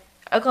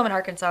 Oklahoma and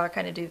Arkansas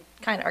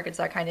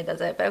Arkansas kind of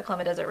does it, but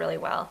Oklahoma does it really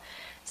well.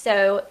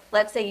 So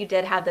let's say you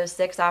did have those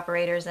 6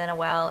 operators in a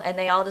well, and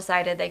they all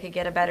decided they could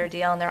get a better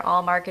deal, and they're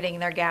all marketing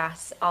their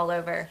gas all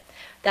over.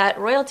 That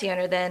royalty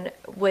owner then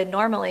would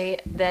normally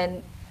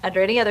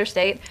under any other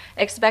state,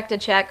 expect a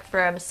check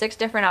from 6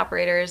 different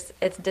operators.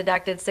 It's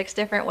deducted 6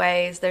 different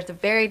ways. There's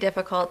very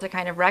difficult to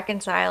kind of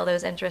reconcile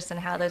those interests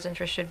and how those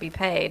interests should be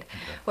paid.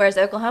 Whereas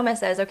Oklahoma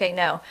says, okay,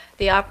 no,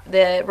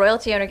 the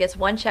royalty owner gets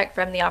 1 check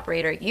from the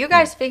operator. You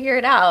guys figure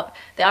it out.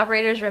 The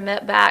operators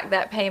remit back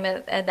that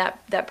payment and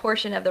that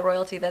portion of the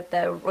royalty that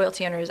the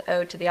royalty owner is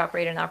owed to the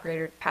operator, and the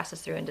operator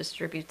passes through and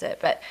distributes it.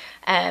 But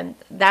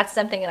that's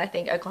something that I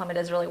think Oklahoma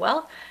does really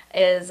well,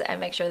 is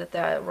make sure that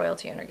the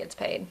royalty owner gets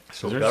paid.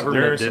 So There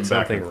government is did some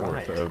back something and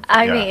forth right. of-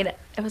 I yeah. mean,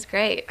 it was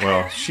great.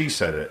 Well, she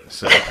said it,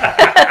 so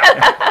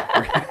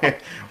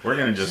we're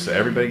gonna just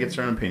everybody gets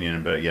their own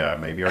opinion, but yeah,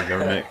 maybe our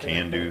government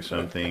can do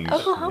some things.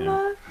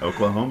 Oklahoma.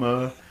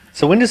 Oklahoma.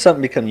 So when does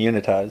something become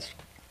unitized?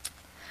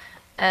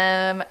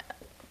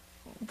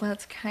 Well,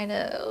 it's kind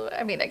of,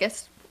 I mean, I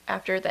guess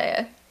after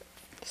the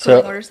So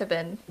cooling orders have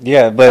been,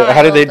 yeah, but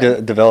how did they filed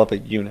and- develop a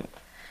unit?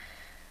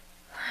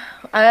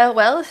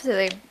 well,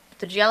 so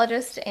the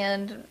geologist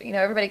and,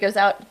 everybody goes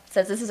out,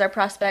 says this is our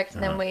prospect,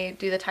 and then we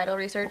do the title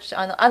research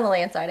on the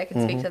land side. I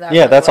can speak to that.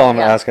 Yeah, really that's all well, I'm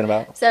yeah. asking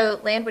about. So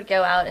land would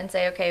go out and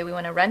say, okay, we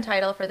want to run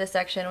title for this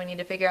section. We need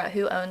to figure out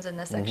who owns in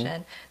this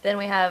section. Then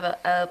we have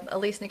a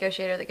lease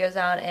negotiator that goes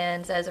out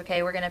and says,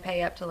 okay, we're going to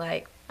pay up to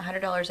like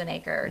 $100 an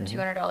acre or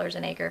 $200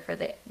 an acre for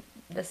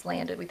this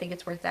land. We think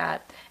it's worth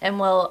that. And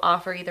we'll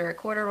offer either a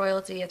quarter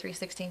royalty, a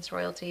 3/16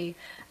 royalty,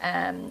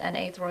 an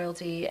 1/8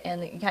 royalty,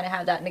 and you kind of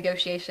have that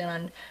negotiation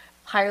on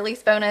higher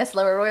lease bonus,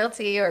 lower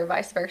royalty, or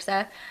vice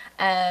versa.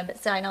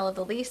 Sign all of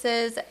the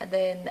leases,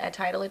 then a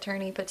title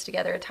attorney puts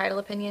together a title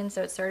opinion,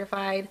 so it's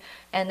certified,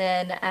 and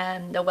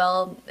then the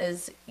well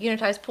is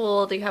unitized,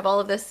 pooled. You have all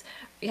of this.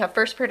 You have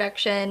first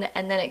production,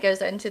 and then it goes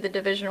into the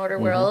division order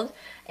world,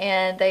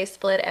 and they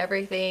split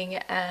everything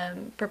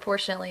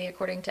proportionally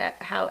according to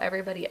how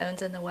everybody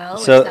owns in the well,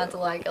 which So sounds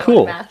like a lot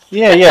cool. of math.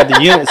 Yeah.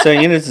 The unit. So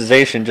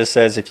unitization just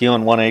says if you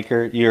own 1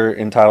 acre, you're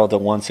entitled to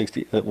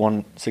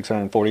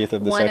 1/640th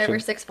of the 1 section. over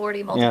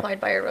 640 multiplied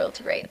by a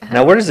royalty rate.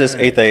 Now, what is this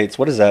 8/8?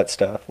 What is that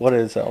stuff? What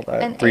is all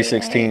that? An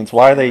 3/16.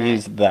 Why do they 8/8,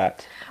 use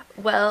that?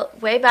 Well,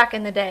 way back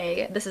in the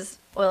day, this is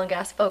oil and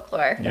gas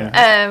folklore.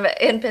 Yeah.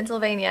 In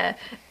Pennsylvania,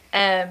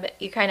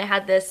 you kind of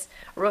had this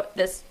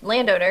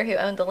landowner who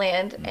owned the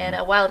land and a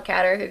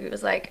wildcatter who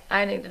was like,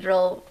 I need to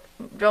drill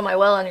my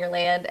well on your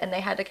land, and they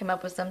had to come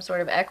up with some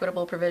sort of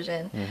equitable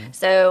provision.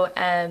 So,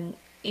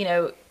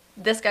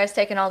 this guy's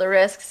taking all the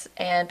risks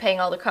and paying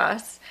all the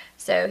costs.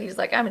 So he's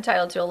like, I'm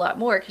entitled to a lot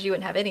more because you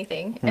wouldn't have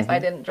anything if I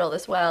didn't drill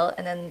this well.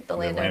 And then the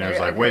landowner landowner's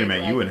like, wait a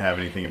minute, you wouldn't have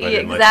anything if I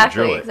didn't let you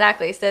drill it.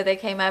 Exactly. So they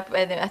came up,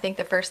 and I think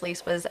the first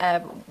lease was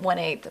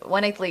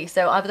 1/8 lease.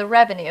 So of the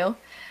revenue,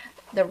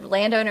 the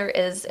landowner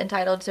is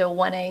entitled to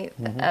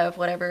 1/8 of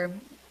whatever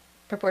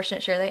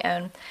proportionate share they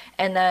own,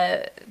 and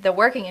the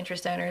working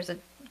interest owner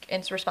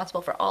is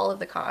responsible for all of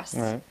the costs,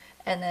 Right.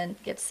 and then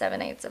gets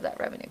 7/8 of that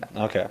revenue back.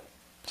 Okay.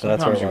 So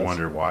that's where Sometimes it you was.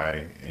 wonder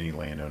why any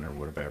landowner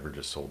would have ever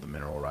just sold the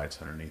mineral rights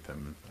underneath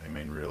them. I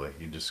mean, really,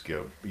 you just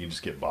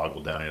get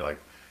boggled down. You're like,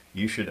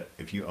 you should,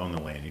 if you own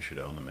the land, you should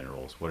own the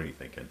minerals. What are you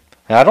thinking?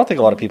 I don't think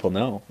a lot of people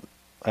know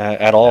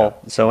at all.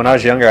 So when I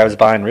was younger, I was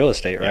buying real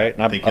estate, right?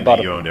 And Thinking I bought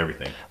that you owned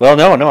everything. Well,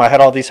 no. I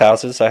had all these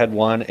houses. I had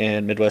one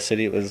in Midwest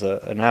City. It was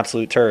an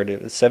absolute turd.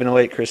 It was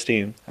 708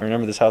 Christine. I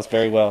remember this house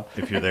very well.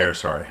 If you're there,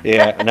 sorry.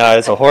 Yeah, no,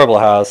 it's a horrible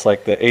house.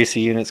 Like the AC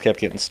units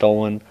kept getting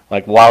stolen,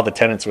 like while the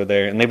tenants were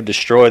there, and they would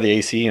destroy the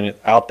AC unit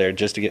out there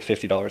just to get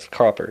 $50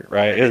 copper,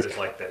 right? It was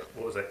like that.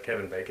 What was that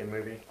Kevin Bacon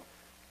movie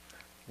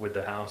with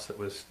the house that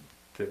was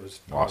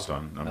Lost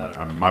on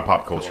my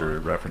pop culture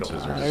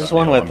references. Are There's just,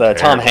 one with Tom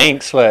terrible.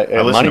 Hanks. I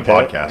listen Money to Pit,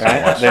 podcasts.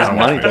 right? There's I don't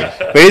watch Money movies.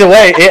 Pit. But either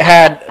way, it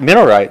had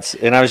mineral rights,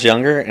 and I was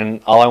younger, and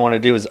all I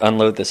wanted to do was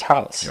unload this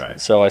house. Right.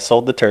 So I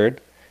sold the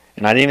turd,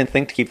 and I didn't even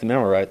think to keep the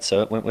mineral rights,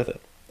 so it went with it.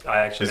 I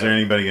actually Is there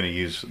anybody going to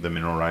use the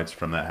mineral rights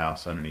from that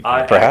house underneath? I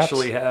there? Perhaps.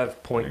 actually have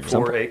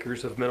Some- 0.4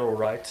 acres of mineral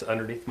rights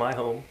underneath my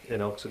home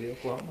in Elk City,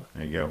 Oklahoma.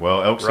 There you go.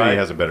 Well, Elk City Right.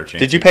 has a better chance.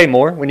 Did you pay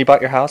more when you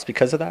bought your house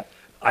because of that?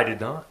 I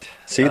did not.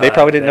 See, they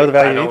probably didn't know the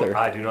value I don't- either.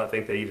 I do not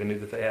think they even knew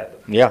that they had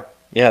them.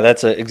 Yeah,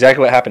 that's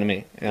exactly what happened to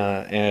me,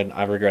 and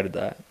I regretted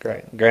that.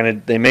 Great.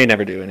 Granted, they may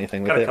never do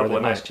anything with Got it. a or couple they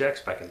of nice might.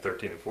 checks back in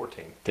 13 and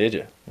 14. Did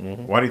you?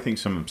 Why do you think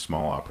some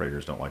small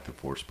operators don't like the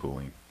forced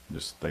pooling?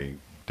 Just they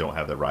don't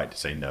have the right to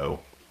say no.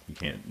 You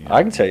can't. You know,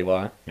 I can tell you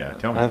why. Yeah,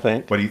 tell me. I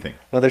think. What do you think?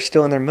 Well, they're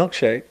still in their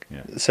milkshake.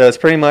 Yeah. So it's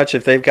pretty much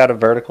if they've got a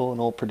vertical, an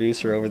old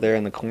producer over there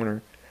in the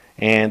corner,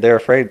 and they're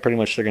afraid pretty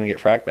much they're going to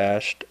get frack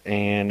bashed,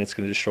 and it's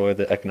going to destroy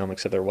the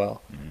economics of their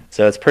well.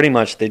 So it's pretty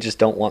much they just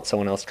don't want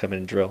someone else to come in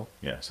and drill.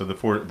 Yeah. So the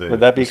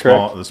Would that be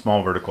correct? The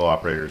small vertical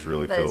operators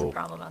really That is a feel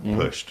problem out there.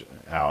 pushed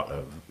out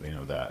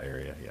of that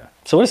area. Yeah.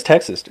 So what does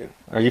Texas do?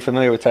 Are you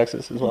familiar with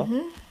Texas as well?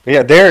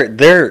 Yeah,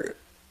 their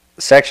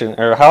section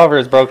or however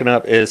it's broken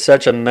up is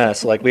such a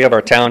mess. Like we have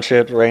our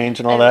township range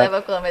and all I that.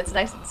 love Oklahoma. It's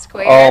nice and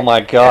square. Oh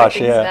my gosh,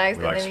 Everything's yeah. Nice,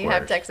 We and like then you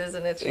have squares. Texas,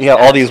 and it's just Yeah,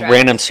 all these abstract.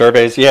 random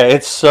surveys. Yeah,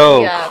 it's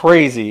so Yeah.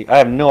 crazy. I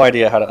have no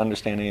idea how to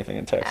understand anything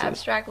in Texas.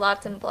 Abstract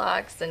lots and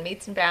blocks and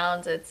meets and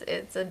bounds.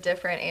 It's a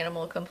different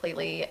animal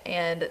completely,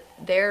 and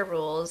their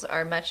rules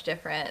are much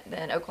different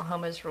than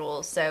Oklahoma's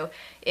rules. So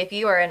if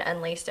you are an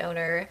unleased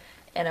owner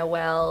in a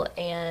well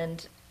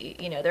and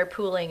they're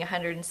pooling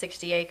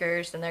 160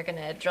 acres and they're going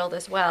to drill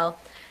this well,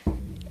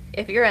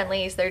 if you're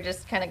unleased, they're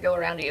just kind of go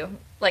around you.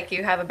 Like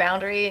you have a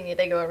boundary and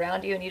they go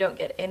around you, and you don't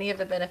get any of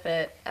the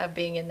benefit of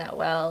being in that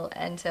well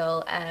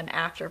until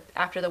after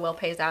the well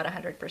pays out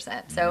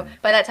 100%. So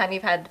by that time,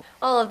 you've had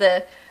all of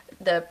the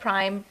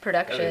prime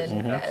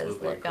production That is has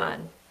absolutely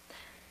gone.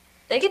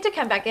 They get to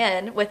come back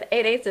in with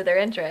 8/8 of their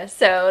interest.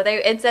 So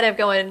they, instead of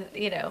going,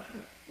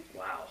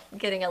 Wow.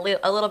 getting a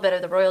little bit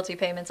of the royalty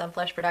payments on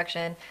flush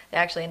production, they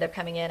actually end up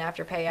coming in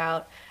after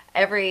payout.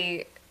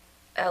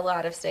 A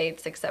lot of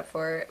states except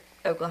for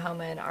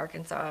Oklahoma and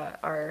Arkansas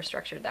are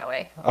structured that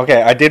way.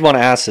 Okay, I did want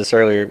to ask this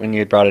earlier when you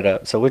had brought it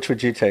up. So which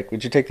would you take?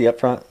 Would you take the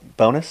upfront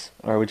bonus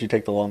or would you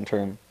take the long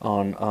term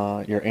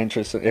on your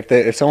interest?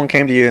 If someone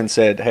came to you and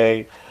said,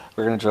 hey,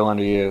 we're going to drill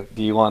under you,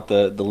 do you want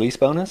the lease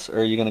bonus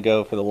or are you going to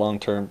go for the long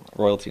term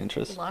royalty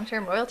interest?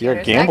 Long-term royalty. You're a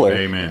owners, gambler.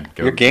 Amen.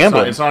 You're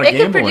gambling. It's not a They could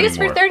gamble produce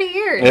anymore. for 30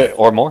 years.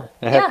 Or more.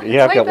 Yeah,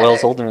 Yeah, I've way got wells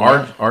better. older than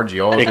that. Our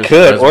geologist It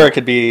could, doesn't- or it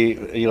could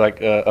be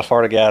like a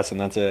fart of gas and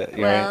that's it. Right?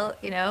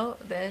 Well,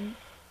 then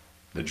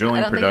the drilling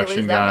I don't think you production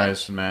lose that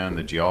guys, man,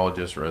 the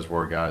geologists,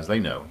 reservoir guys, they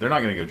know they're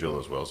not going to go drill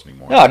those wells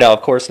anymore. No,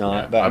 of course not.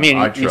 Yeah, But I mean,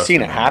 you've trust seen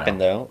it them happen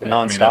now. though, Yeah,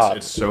 I mean, nonstop.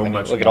 it's so When you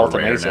much look at more Alta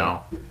rare Mesa.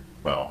 now.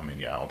 Well, I mean,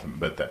 yeah,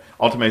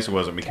 Alta Mesa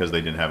wasn't because they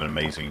didn't have an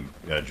amazing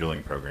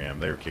drilling program.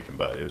 They were kicking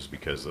butt. It was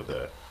because of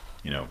the,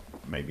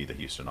 maybe the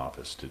Houston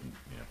office didn't,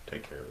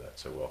 take care of that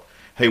so well.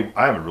 Hey,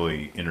 I have a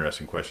really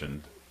interesting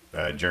question.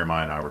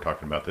 Jeremiah and I were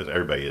talking about this.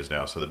 Everybody is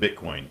now. So the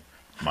Bitcoin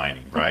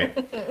mining,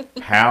 right?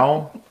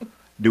 How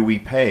do we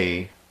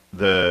pay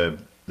the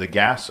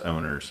gas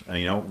owners?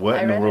 And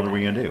what in the world are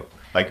we going to do?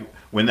 Like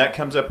when that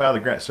comes up out of the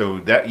ground. So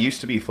that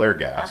used to be flare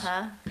gas,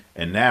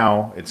 and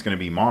now it's going to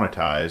be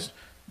monetized.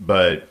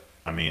 But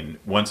I mean,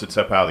 once it's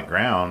up out of the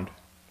ground,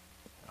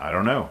 I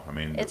don't know. I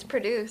mean, it's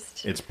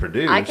produced. It's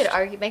produced. I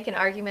could make an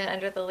argument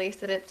under the lease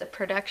that it's a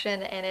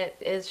production and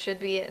it should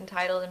be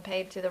entitled and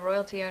paid to the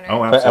royalty owner. Oh,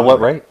 But absolutely. at what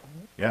rate?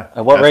 Yeah.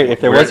 At what rate? If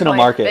there where- wasn't a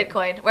market.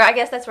 Bitcoin. Well, I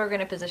guess that's where we're going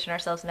to position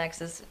ourselves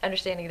next is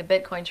understanding the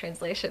Bitcoin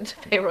translation to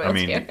pay I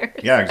royalty mean, owners.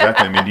 yeah,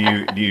 exactly. I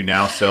mean, do you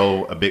now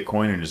sell a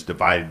Bitcoin and just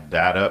divide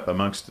that up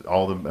amongst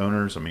all the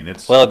owners? I mean,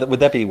 it's Well, would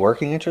that be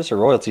working interest or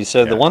royalties?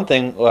 So the Yeah. one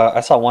thing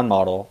I saw one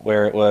model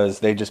where it was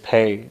they just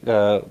pay,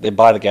 they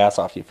buy the gas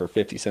off you for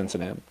 50 cents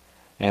an M,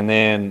 And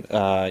then,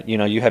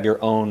 you have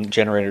your own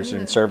generators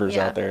and servers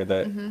Yeah. out there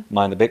that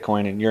mine the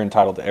Bitcoin, and you're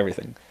entitled to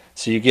everything.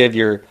 So you give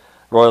your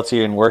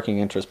royalty and working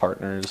interest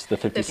partners the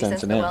 50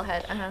 cents the an in.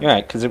 wellhead. You're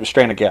right, because it was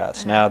stranded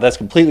gas. Now, that's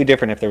completely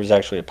different if there was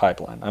actually a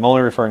pipeline. I'm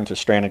only referring to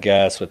stranded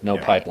gas with no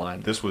Yeah.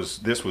 pipeline. This was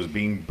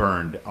being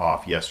burned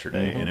off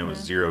yesterday, and it was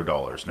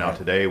 $0. Now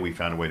today we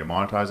found a way to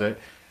monetize it.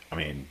 I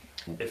mean,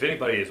 If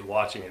anybody is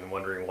watching and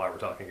wondering why we're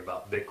talking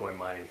about Bitcoin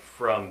mining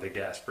from the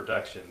gas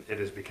production, it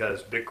is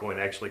because Bitcoin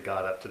actually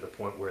got up to the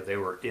point where they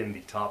were in the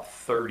top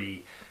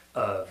 30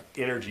 of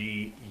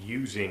energy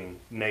using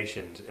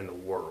nations in the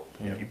world.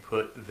 If you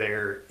put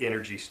their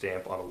energy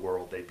stamp on a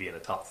world, they'd be in the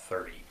top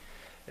 30.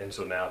 And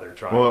so now they're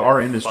trying well, to our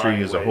industry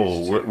find as a ways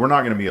whole, to- we're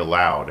not going to be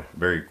allowed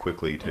very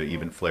quickly to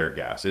even flare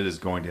gas. It is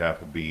going to have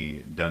to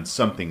be done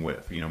something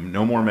with.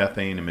 No more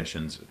methane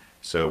emissions.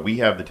 So we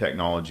have the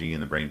technology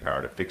and the brain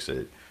power to fix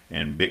it,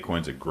 and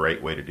Bitcoin's a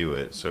great way to do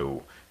it.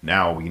 So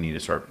now we need to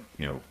start,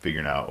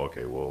 figuring out,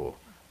 okay, well,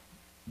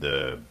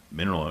 the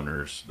mineral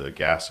owners, the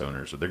gas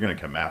owners, they're going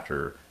to come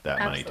after that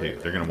money too.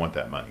 Absolutely. They're going to want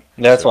that money.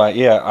 That's So- why,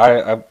 yeah,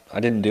 I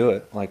didn't do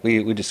it. Like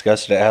we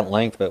discussed it at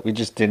length, but we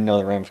just didn't know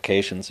the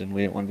ramifications, and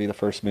we didn't want to be the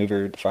first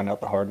mover to find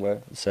out the hard way.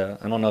 So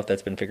I don't know if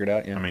that's been figured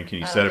out yet. I mean, can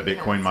you I set a don't think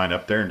it Bitcoin has. mine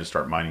up there and just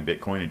start mining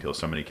Bitcoin until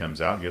somebody comes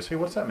out and goes, "Hey,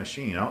 what's that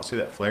machine? I don't see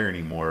that flare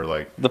anymore."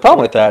 Like, The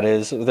problem with that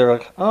is they're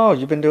like, "Oh,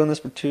 you've been doing this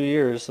for 2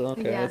 years.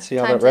 Okay, Yeah, let's see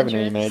how times that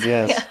revenue you made."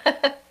 interest.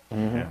 Yes.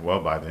 yeah, well,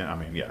 by then, I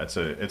mean, yeah,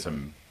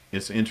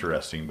 it's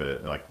interesting,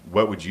 but like,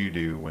 what would you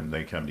do when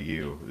they come to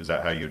you? Is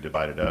that how you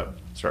divide it up?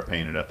 Start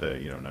paying it at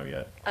you don't know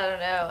yet. I don't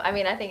know. I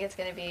mean, I think it's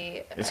going to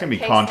be. It's gonna be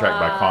case contract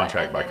by law,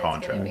 contract and by then it's gonna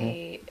contract.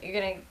 be-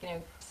 you're going to,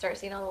 start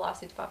seeing all the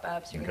lawsuits pop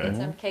up. So you're going Okay. to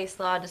get some case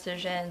law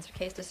decisions,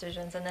 case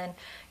decisions, and then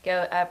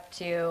go up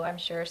to, I'm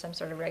sure, some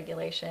sort of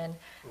regulation.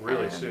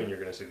 really soon you're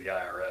going to see the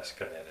IRS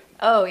come in. And,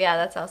 Oh yeah,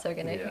 that's also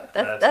going to. Yeah,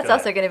 that's that's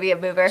also gonna- going to be a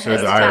mover. So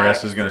It's the time.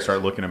 IRS is going to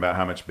start looking about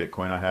how much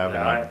Bitcoin I have,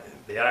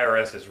 the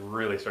IRS is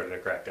really starting to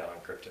crack down on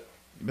crypto.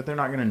 but they're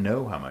not going to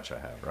know how much I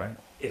have, right?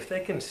 If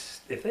they can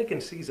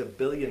seize $1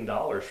 billion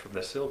from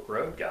the Silk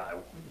Road guy,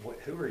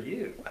 who are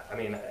you? I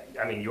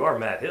mean, you are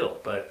Matt Hill,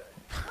 but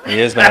He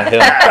is Matt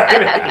Hill.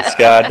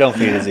 Scott, don't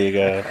feed his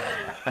ego.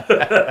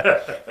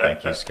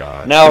 Thank you,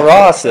 Scott. Now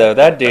Ross, though,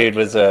 that dude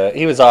was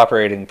he was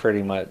operating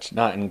pretty much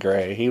not in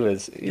gray. He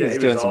was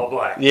doing all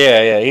black.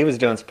 Yeah, he was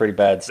doing some pretty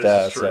bad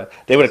stuff. true. So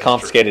they would have This is true.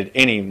 confiscated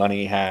any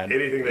money he had.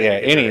 Anything they yeah,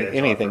 could get their hands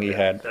anything on he from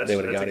had, him. they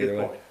would have That's got a good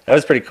either way. point. That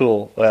was pretty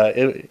cool.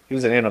 He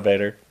was an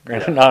innovator,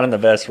 not in the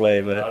best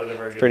way, but Not in a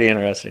very it's good pretty way.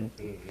 interesting.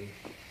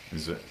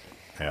 Is it?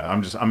 Yeah,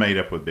 I'm made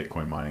up with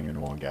Bitcoin mining and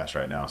oil and gas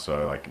right now.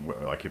 So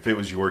like if it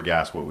was your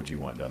gas, what would you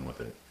want done with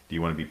it? Do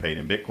you want to be paid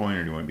in Bitcoin, or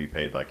do you want to be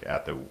paid like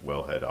at the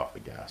wellhead off the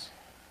gas?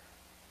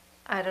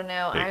 I don't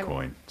know.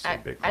 Bitcoin. Say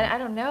Bitcoin. I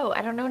don't know.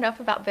 I don't know enough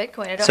about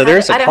Bitcoin. I don't So have,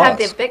 there's a I don't have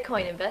the cost.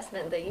 Bitcoin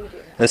investment that you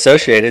do.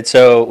 Associated.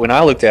 So when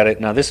I looked at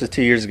it, now this was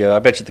 2 years ago. I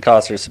bet you the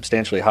costs are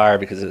substantially higher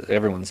because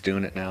everyone's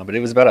doing it now. But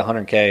it was about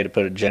 $100K to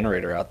put a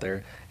generator out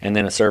there, and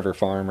then a server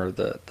farm or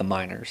the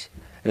miners.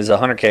 It was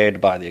 $100K to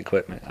buy the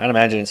equipment. I'd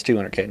imagine it's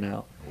 $200K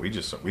now. We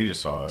just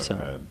saw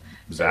So-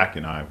 Zach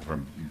and I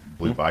from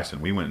Blue Bison.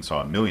 We went and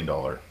saw $1 million.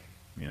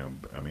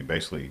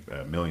 Basically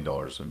 $1 million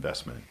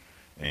investment,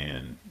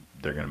 and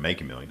they're going to make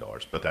 $1 million.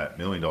 But that $1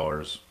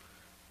 million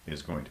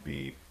is going to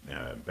be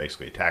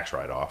basically a tax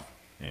write-off,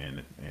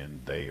 and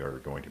they are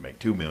going to make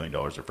 $2 million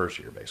their first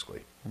year,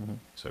 basically.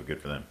 So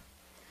good for them.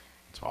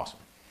 It's awesome,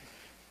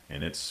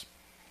 and it's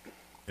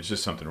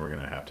just something we're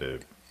going to have to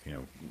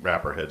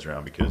wrap our heads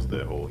around, because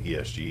the whole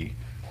ESG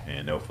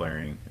and no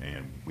flaring,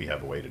 and we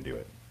have a way to do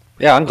it.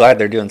 Yeah, I'm glad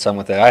they're doing something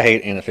with that. I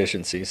hate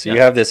inefficiency. So you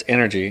Yeah. have this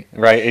energy,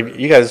 right? If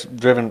you guys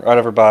driven right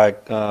over by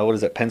what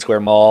is it, Penn Square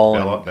Mall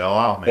and Belle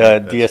Isle, man.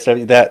 That's-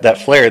 DSW, that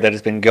flare that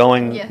has been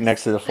going Yes.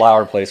 next to the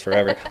flower place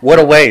forever. What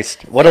a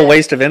waste! What a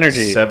waste of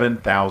energy!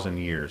 7,000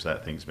 years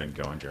that thing's been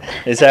going, Jeremy.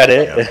 Is that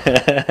it?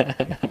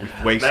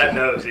 We've wasted Matt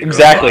knows. He drove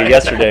Exactly. by.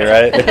 Yesterday,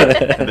 right?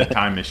 the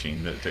time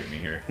machine that took me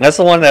here. That's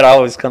the one that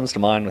always comes to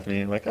mind with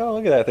me. Like, oh,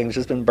 look at that thing's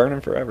just been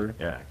burning forever.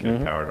 Yeah, could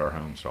have powered our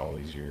homes all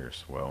these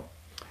years. Well,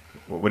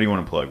 what do you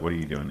want to plug? What are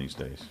you doing these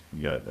days?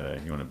 You got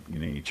you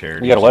need any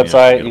charities? You got a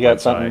website? You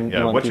got something you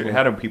Yeah. want people-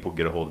 How do people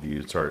get a hold of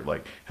you? Start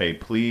like, hey,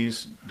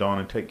 please,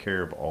 Donna, take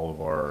care of all of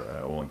our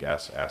oil and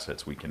gas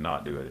assets. We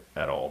cannot do it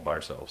at all by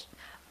ourselves.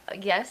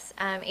 Yes,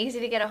 easy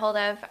to get a hold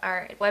of.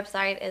 Our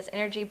website is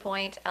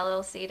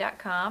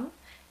energypointllc.com.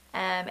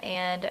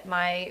 And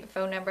my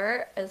phone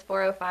number is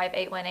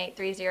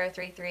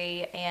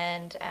 405-818-3033.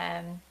 And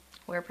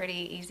we're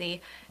pretty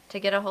easy to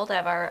get a hold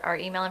of. Our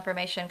email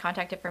information,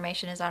 contact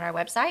information is on our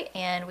website.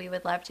 And we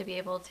would love to be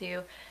able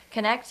to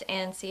connect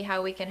and see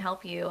how we can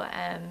help you.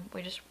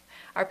 We just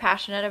are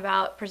passionate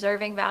about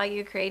preserving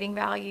value, creating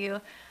value.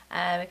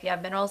 If you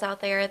have minerals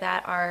out there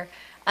that are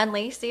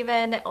unleased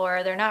even,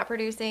 or they're not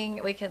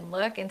producing, we can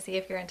look and see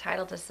if you're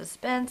entitled to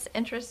suspense,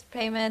 interest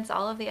payments,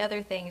 all of the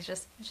other things.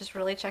 Just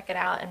really check it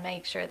out and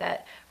make sure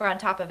that we're on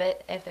top of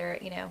it if they're,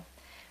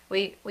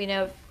 we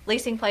know of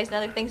leasing place and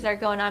other things that are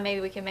going on, maybe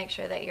we can make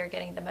sure that you're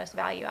getting the most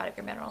value out of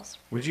your minerals.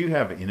 Would you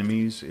have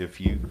enemies if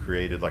you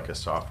created like a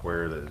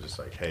software that is just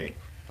like, hey,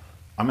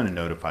 I'm going to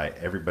notify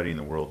everybody in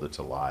the world that's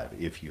alive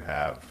if you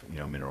have,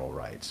 mineral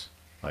rights.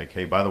 Like,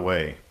 hey, by the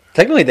way,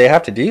 Technically, they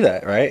have to do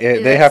that, right?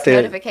 They That's have to.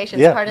 notifications,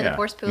 Yeah. part of Yeah. the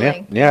force Yeah,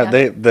 pooling. yeah.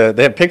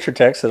 They have picture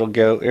text that'll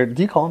go. Or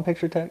do you call them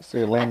picture text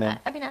or land name?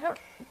 I mean, I don't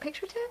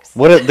picture text.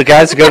 What are the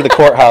guys that go to the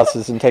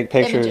courthouses and take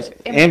pictures?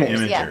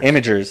 Imagers, yeah.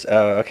 Imagers.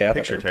 Oh, okay. I thought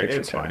Picture they were text,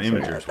 it's fine.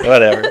 Imagers.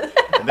 Whatever.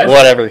 There's-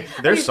 Whatever.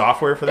 There's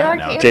software for that There are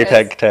now. cameras.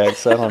 JPEG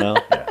text. I don't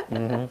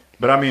know.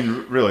 But I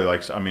mean, really,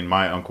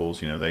 my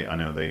uncles, I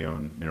know they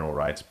own mineral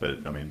rights,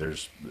 but I mean,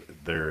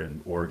 they're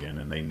in Oregon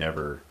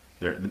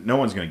and no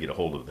one's going to get a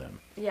hold of them.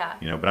 Yeah.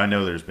 But I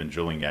know there's been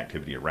drilling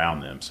activity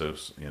around them. So,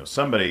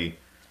 somebody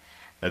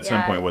at some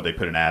Yeah. point, would they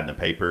put an ad in the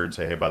paper and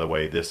say, hey, by the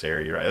way, this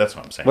area, right? That's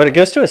what I'm saying. But it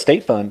goes to a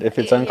state fund if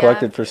it's Yeah,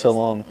 uncollected for so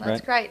long,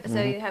 That's right? great.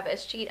 So you have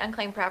escheat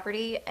unclaimed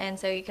property, and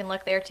so you can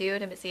look there too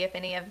to see if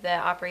any of the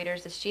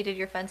operators escheated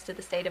your funds to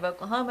the state of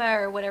Oklahoma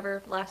or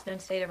whatever last known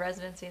state of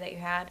residency that you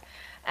had.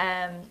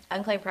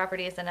 Unclaimed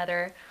property is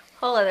another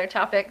whole other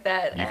topic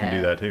that You can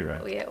do that too,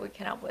 right? We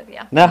can help with.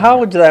 Yeah. Now, how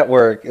would that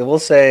work? We'll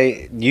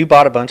say you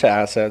bought a bunch of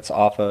assets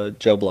off of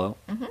Joe Blow,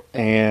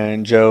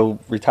 and Joe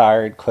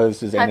retired,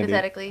 closed his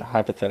entity.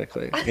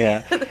 Hypothetically.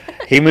 Yeah.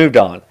 He moved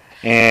on.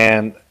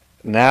 And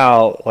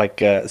now,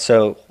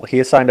 so he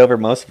assigned over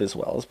most of his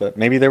wells, but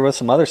maybe there was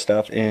some other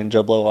stuff in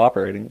Joe Blow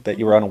operating that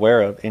you were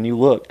unaware of, and you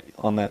look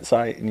on that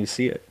site and you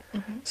see it.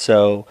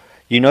 So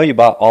you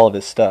bought all of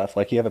his stuff.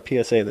 Like you have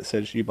a PSA that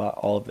says you bought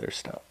all of their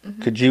stuff.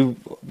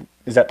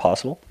 Is that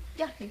possible?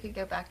 Yeah, you could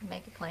go back and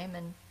make a claim,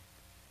 and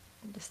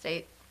the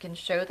state can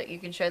show that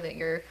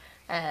your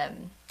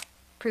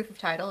proof of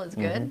title is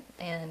good,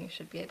 and you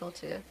should be able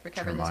to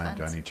recover those Remind,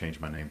 do I funds. need to change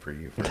my name for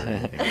you? For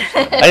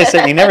I just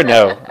said you never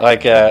know.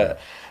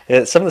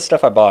 Some of the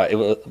stuff I bought,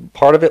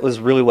 part of it was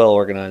really well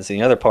organized. And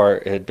the other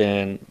part had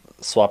been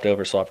swapped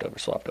over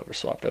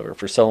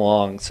for so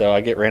long. So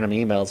I get random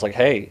emails like,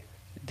 "Hey,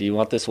 do you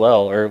want this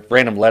well?" Or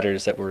random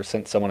letters that were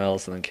sent to someone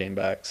else and then came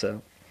back.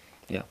 So,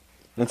 yeah,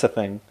 that's a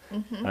thing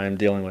I'm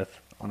dealing with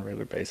on a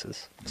regular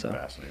basis. So,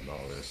 fascinated by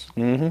all this.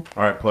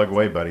 All right, plug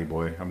away, buddy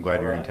boy. I'm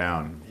glad you're in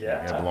town.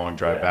 Yeah. You have a long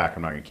drive Yeah. back.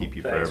 I'm not going to keep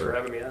you Thanks for forever.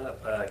 having me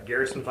up.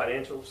 Garrison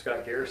Financial,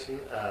 Scott Garrison.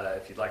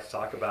 If you'd like to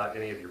talk about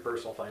any of your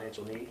personal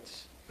financial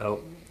needs,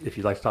 if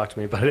you'd like to talk to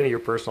me about any of your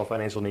personal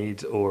financial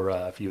needs, or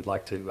if you'd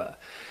like to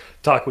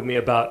talk with me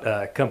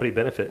about company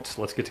benefits,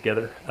 let's get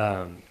together.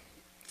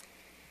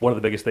 One of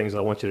the biggest things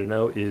I want you to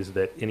know is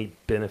that any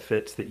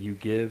benefits that you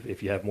give,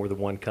 if you have more than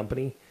one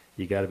company,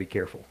 you got to be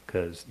careful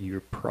because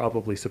you're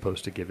probably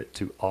supposed to give it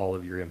to all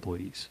of your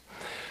employees.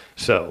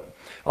 So,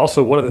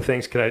 also one of the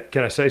things, can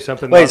I say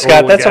something? wait, about Scott, oil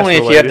and that's gas only if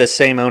you have related? the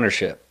same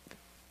ownership.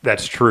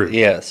 That's true.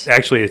 Yes.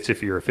 Actually, it's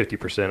if you're a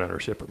 50%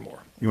 ownership or more.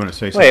 You want to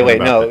say something Wait,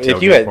 about no. the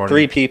If you tailgate had party?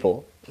 3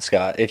 people,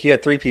 Scott, if you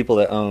had 3 people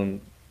that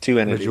own 2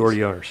 entities.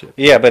 Majority ownership.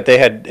 Yeah, but they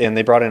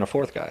brought in a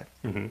 4th guy.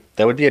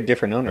 That would be a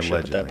different ownership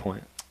at that Allegedly.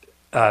 point.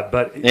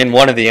 But In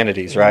one of the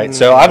entities, right?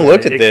 So I've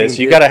looked at it this.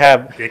 can You get- got to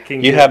have it can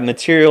you get- have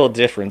material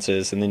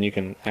differences, and then you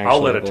can. Actually I'll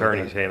let avoid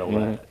attorneys that. handle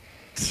Mhm. that.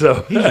 So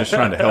He's just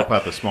trying to help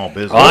out the small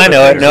business. Oh, I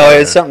know it. No, Yeah.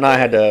 it's something I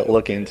had to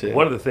look into.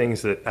 one of the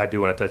things that I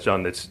do want to touch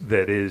on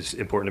that is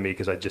important to me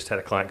because I just had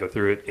a client go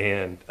through it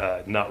and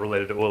not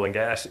related to oil and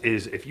gas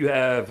is if you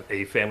have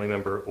a family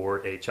member or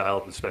a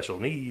child with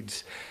special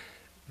needs,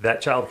 that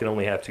child can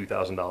only have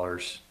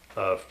 $2,000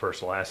 of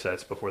personal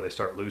assets before they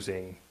start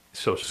losing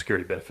Social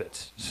Security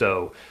benefits.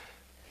 So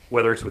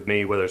whether it's with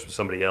me, whether it's with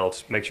somebody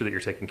else, make sure that you're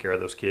taking care of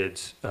those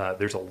kids.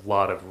 There's a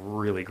lot of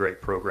really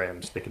great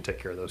programs that can take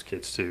care of those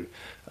kids too.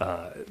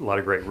 A lot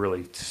of great,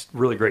 really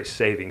great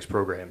savings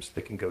programs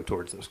that can go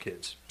towards those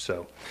kids.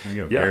 So, There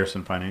you go. yeah.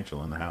 Garrison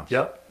Financial in the house.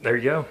 Yep, there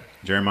you go.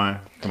 Jeremiah,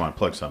 come on,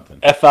 plug something.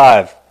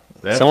 F5.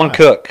 The Someone F5.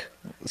 cook.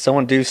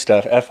 Someone do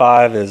stuff.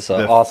 F5 is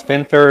The- awesome.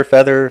 Finfur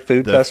Feather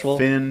Food The Festival.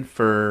 Fin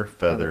Fur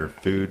Feather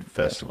Food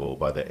Festival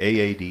by the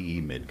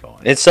AADE Midcon.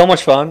 It's so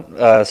much fun.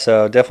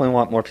 So definitely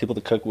want more people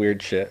to cook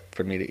weird shit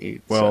for me to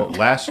eat. Well,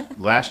 so.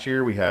 last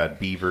year we had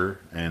beaver,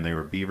 and they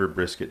were beaver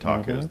brisket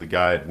tacos. The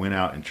guy had went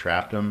out and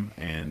trapped them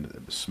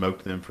and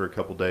smoked them for a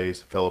couple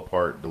days. Fell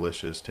apart,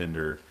 delicious,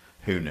 tender.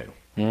 Who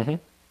knew?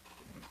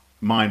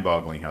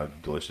 Mind-boggling how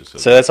delicious it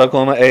was. So that's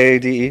Oklahoma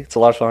AADE. It's a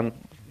lot of fun.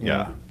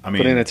 Yeah, I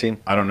mean, Put in a team.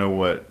 I don't know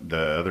what the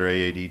other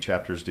AAD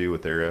chapters do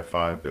with their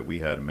F5, but we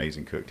had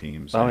amazing cook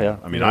teams. Oh, And, yeah.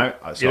 I mean,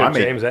 You know I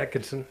made James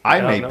Atkinson. I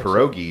Yeah, made know.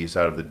 pierogies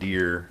out of the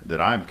deer that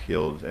I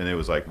killed, and it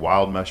was like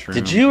wild mushrooms.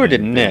 Did you or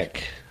did and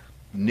Nick?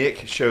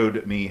 Nick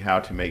showed me how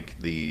to make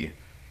the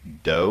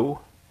dough,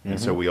 and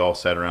so we all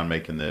sat around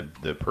making the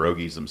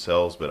pierogies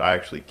themselves. But I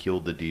actually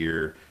killed the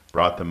deer,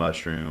 brought the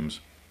mushrooms,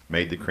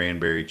 made the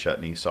cranberry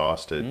chutney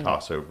sauce to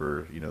toss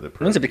over. The When does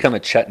it pierogies. become a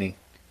chutney?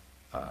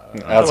 feel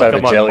Outside like of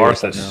I'm a on jelly or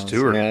Martha something else.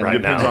 Stewart Yeah. right It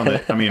depends now. on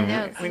the. I mean, I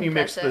know, it's when you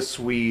mix the impressive.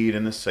 sweet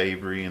and the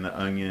savory and the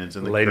onions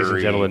and the Ladies curry.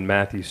 and gentlemen,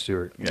 Matthew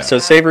Stewart. Yeah. So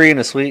savory and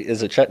a sweet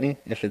is a chutney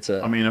if it's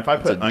a. I mean, if I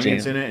it's put a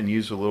onions jam. in it and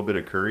use a little bit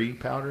of curry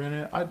powder in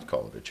it, I'd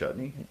call it a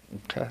chutney.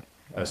 Okay.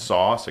 a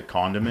sauce, a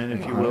condiment,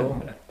 if you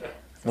will.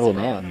 Oh,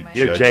 not.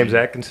 You know Judgy. James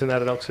Atkinson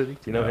out of Elk City? Do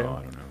you know No, him?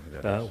 I don't know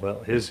who that is. Well,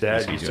 his Is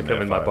dad he used to doing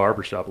come in my F5?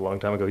 barber shop a long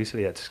time ago. He said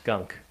he had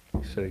skunk.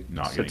 He said,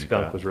 Not said gonna eat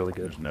skunk that. was really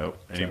good. There's no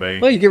anybody.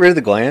 Well, you get rid of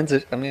the glands.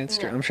 I mean,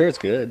 I'm sure it's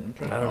good.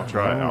 I'll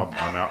try.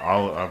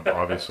 I'll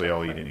obviously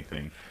I'll eat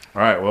anything.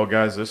 All right, well,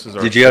 guys, this is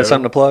our. Did you have show.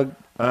 something to plug?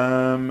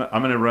 I'm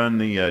going to run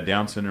the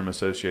Down Syndrome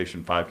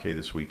Association 5K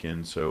this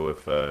weekend. So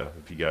if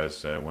you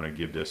guys want to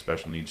give to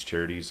special needs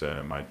charities,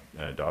 my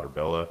daughter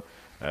Bella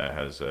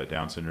has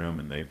Down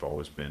syndrome, and they've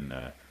always been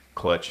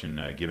clutch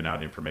and giving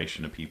out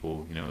information to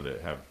people,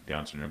 that have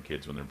Down syndrome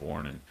kids when they're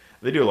born, and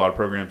they do a lot of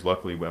programs.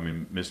 Luckily, I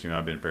mean, Misty and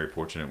I've been very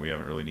fortunate. We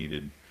haven't really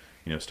needed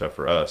stuff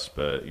for us,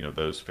 but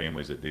those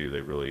families that do,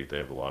 they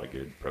have a lot of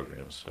good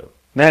programs. So.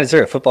 Matt, is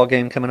there a football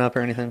game coming up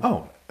or anything?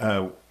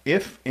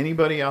 If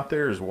anybody out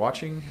there is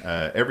watching,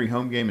 every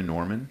home game in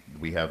Norman,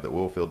 we have the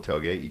Oilfield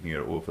Tailgate. You can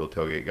go to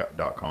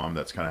oilfieldtailgate.com.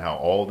 That's kind of how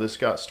all this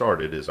got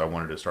started. Is I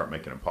wanted to start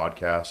making a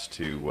podcast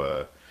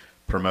to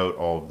promote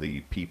all of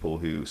the people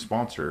who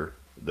sponsor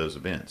those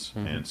events,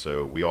 and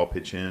so we all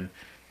pitch in.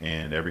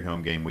 And every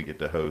home game, we get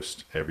to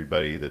host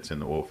everybody that's in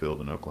the oil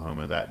field in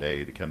Oklahoma that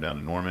day to come down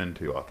to Norman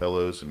to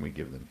Othello's, and we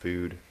give them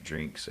food,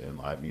 drinks, and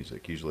live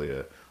music. Usually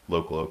a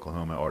local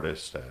Oklahoma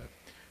artist.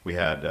 We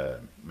had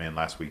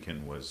last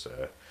weekend was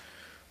a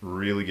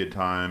really good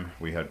time.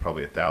 We had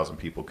probably 1,000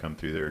 people come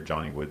through there.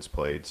 Johnny Woods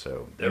played,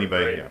 so They were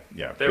anybody, great.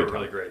 yeah, They good were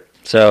really time. great.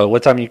 So,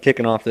 what time are you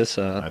kicking off this?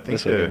 I think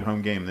this the weekend?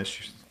 home game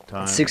this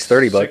time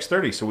 6:30, bud.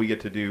 6:30. So we get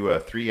to do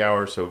 3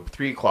 hours. So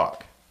 3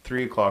 o'clock.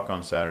 3 o'clock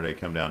on Saturday.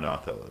 Come down to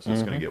Othello's.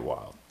 It's going to get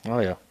wild. Oh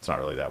yeah. It's not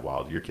really that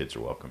wild. Your kids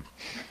are welcome,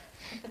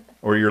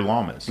 or your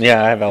llamas.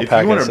 Yeah, I have If you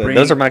wanna alpacas. bring-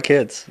 Those are my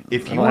kids.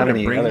 If I you don't have want to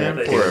any bring other them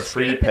They for a can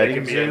free spit, they petting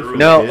can be zoo, unruly. for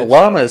No, kids,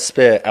 llamas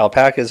spit.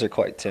 Alpacas are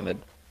quite timid.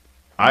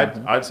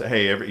 I'd say,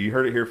 hey, you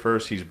heard it here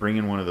first. He's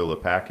bringing one of the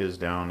alpacas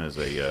down as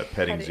a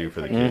petting zoo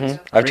for the kids.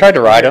 I've tried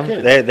to ride them.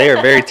 They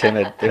are very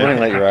timid. They wouldn't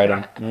let you ride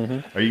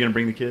them. Are you going to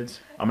bring the kids?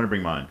 I'm going to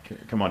bring mine.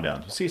 Come on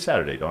down. See you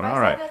Saturday, Donna.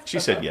 All right. She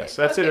said yes.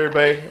 That's it,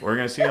 everybody. We're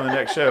going to see you on the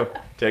next show.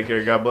 Take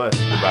care. God bless.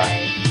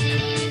 Goodbye.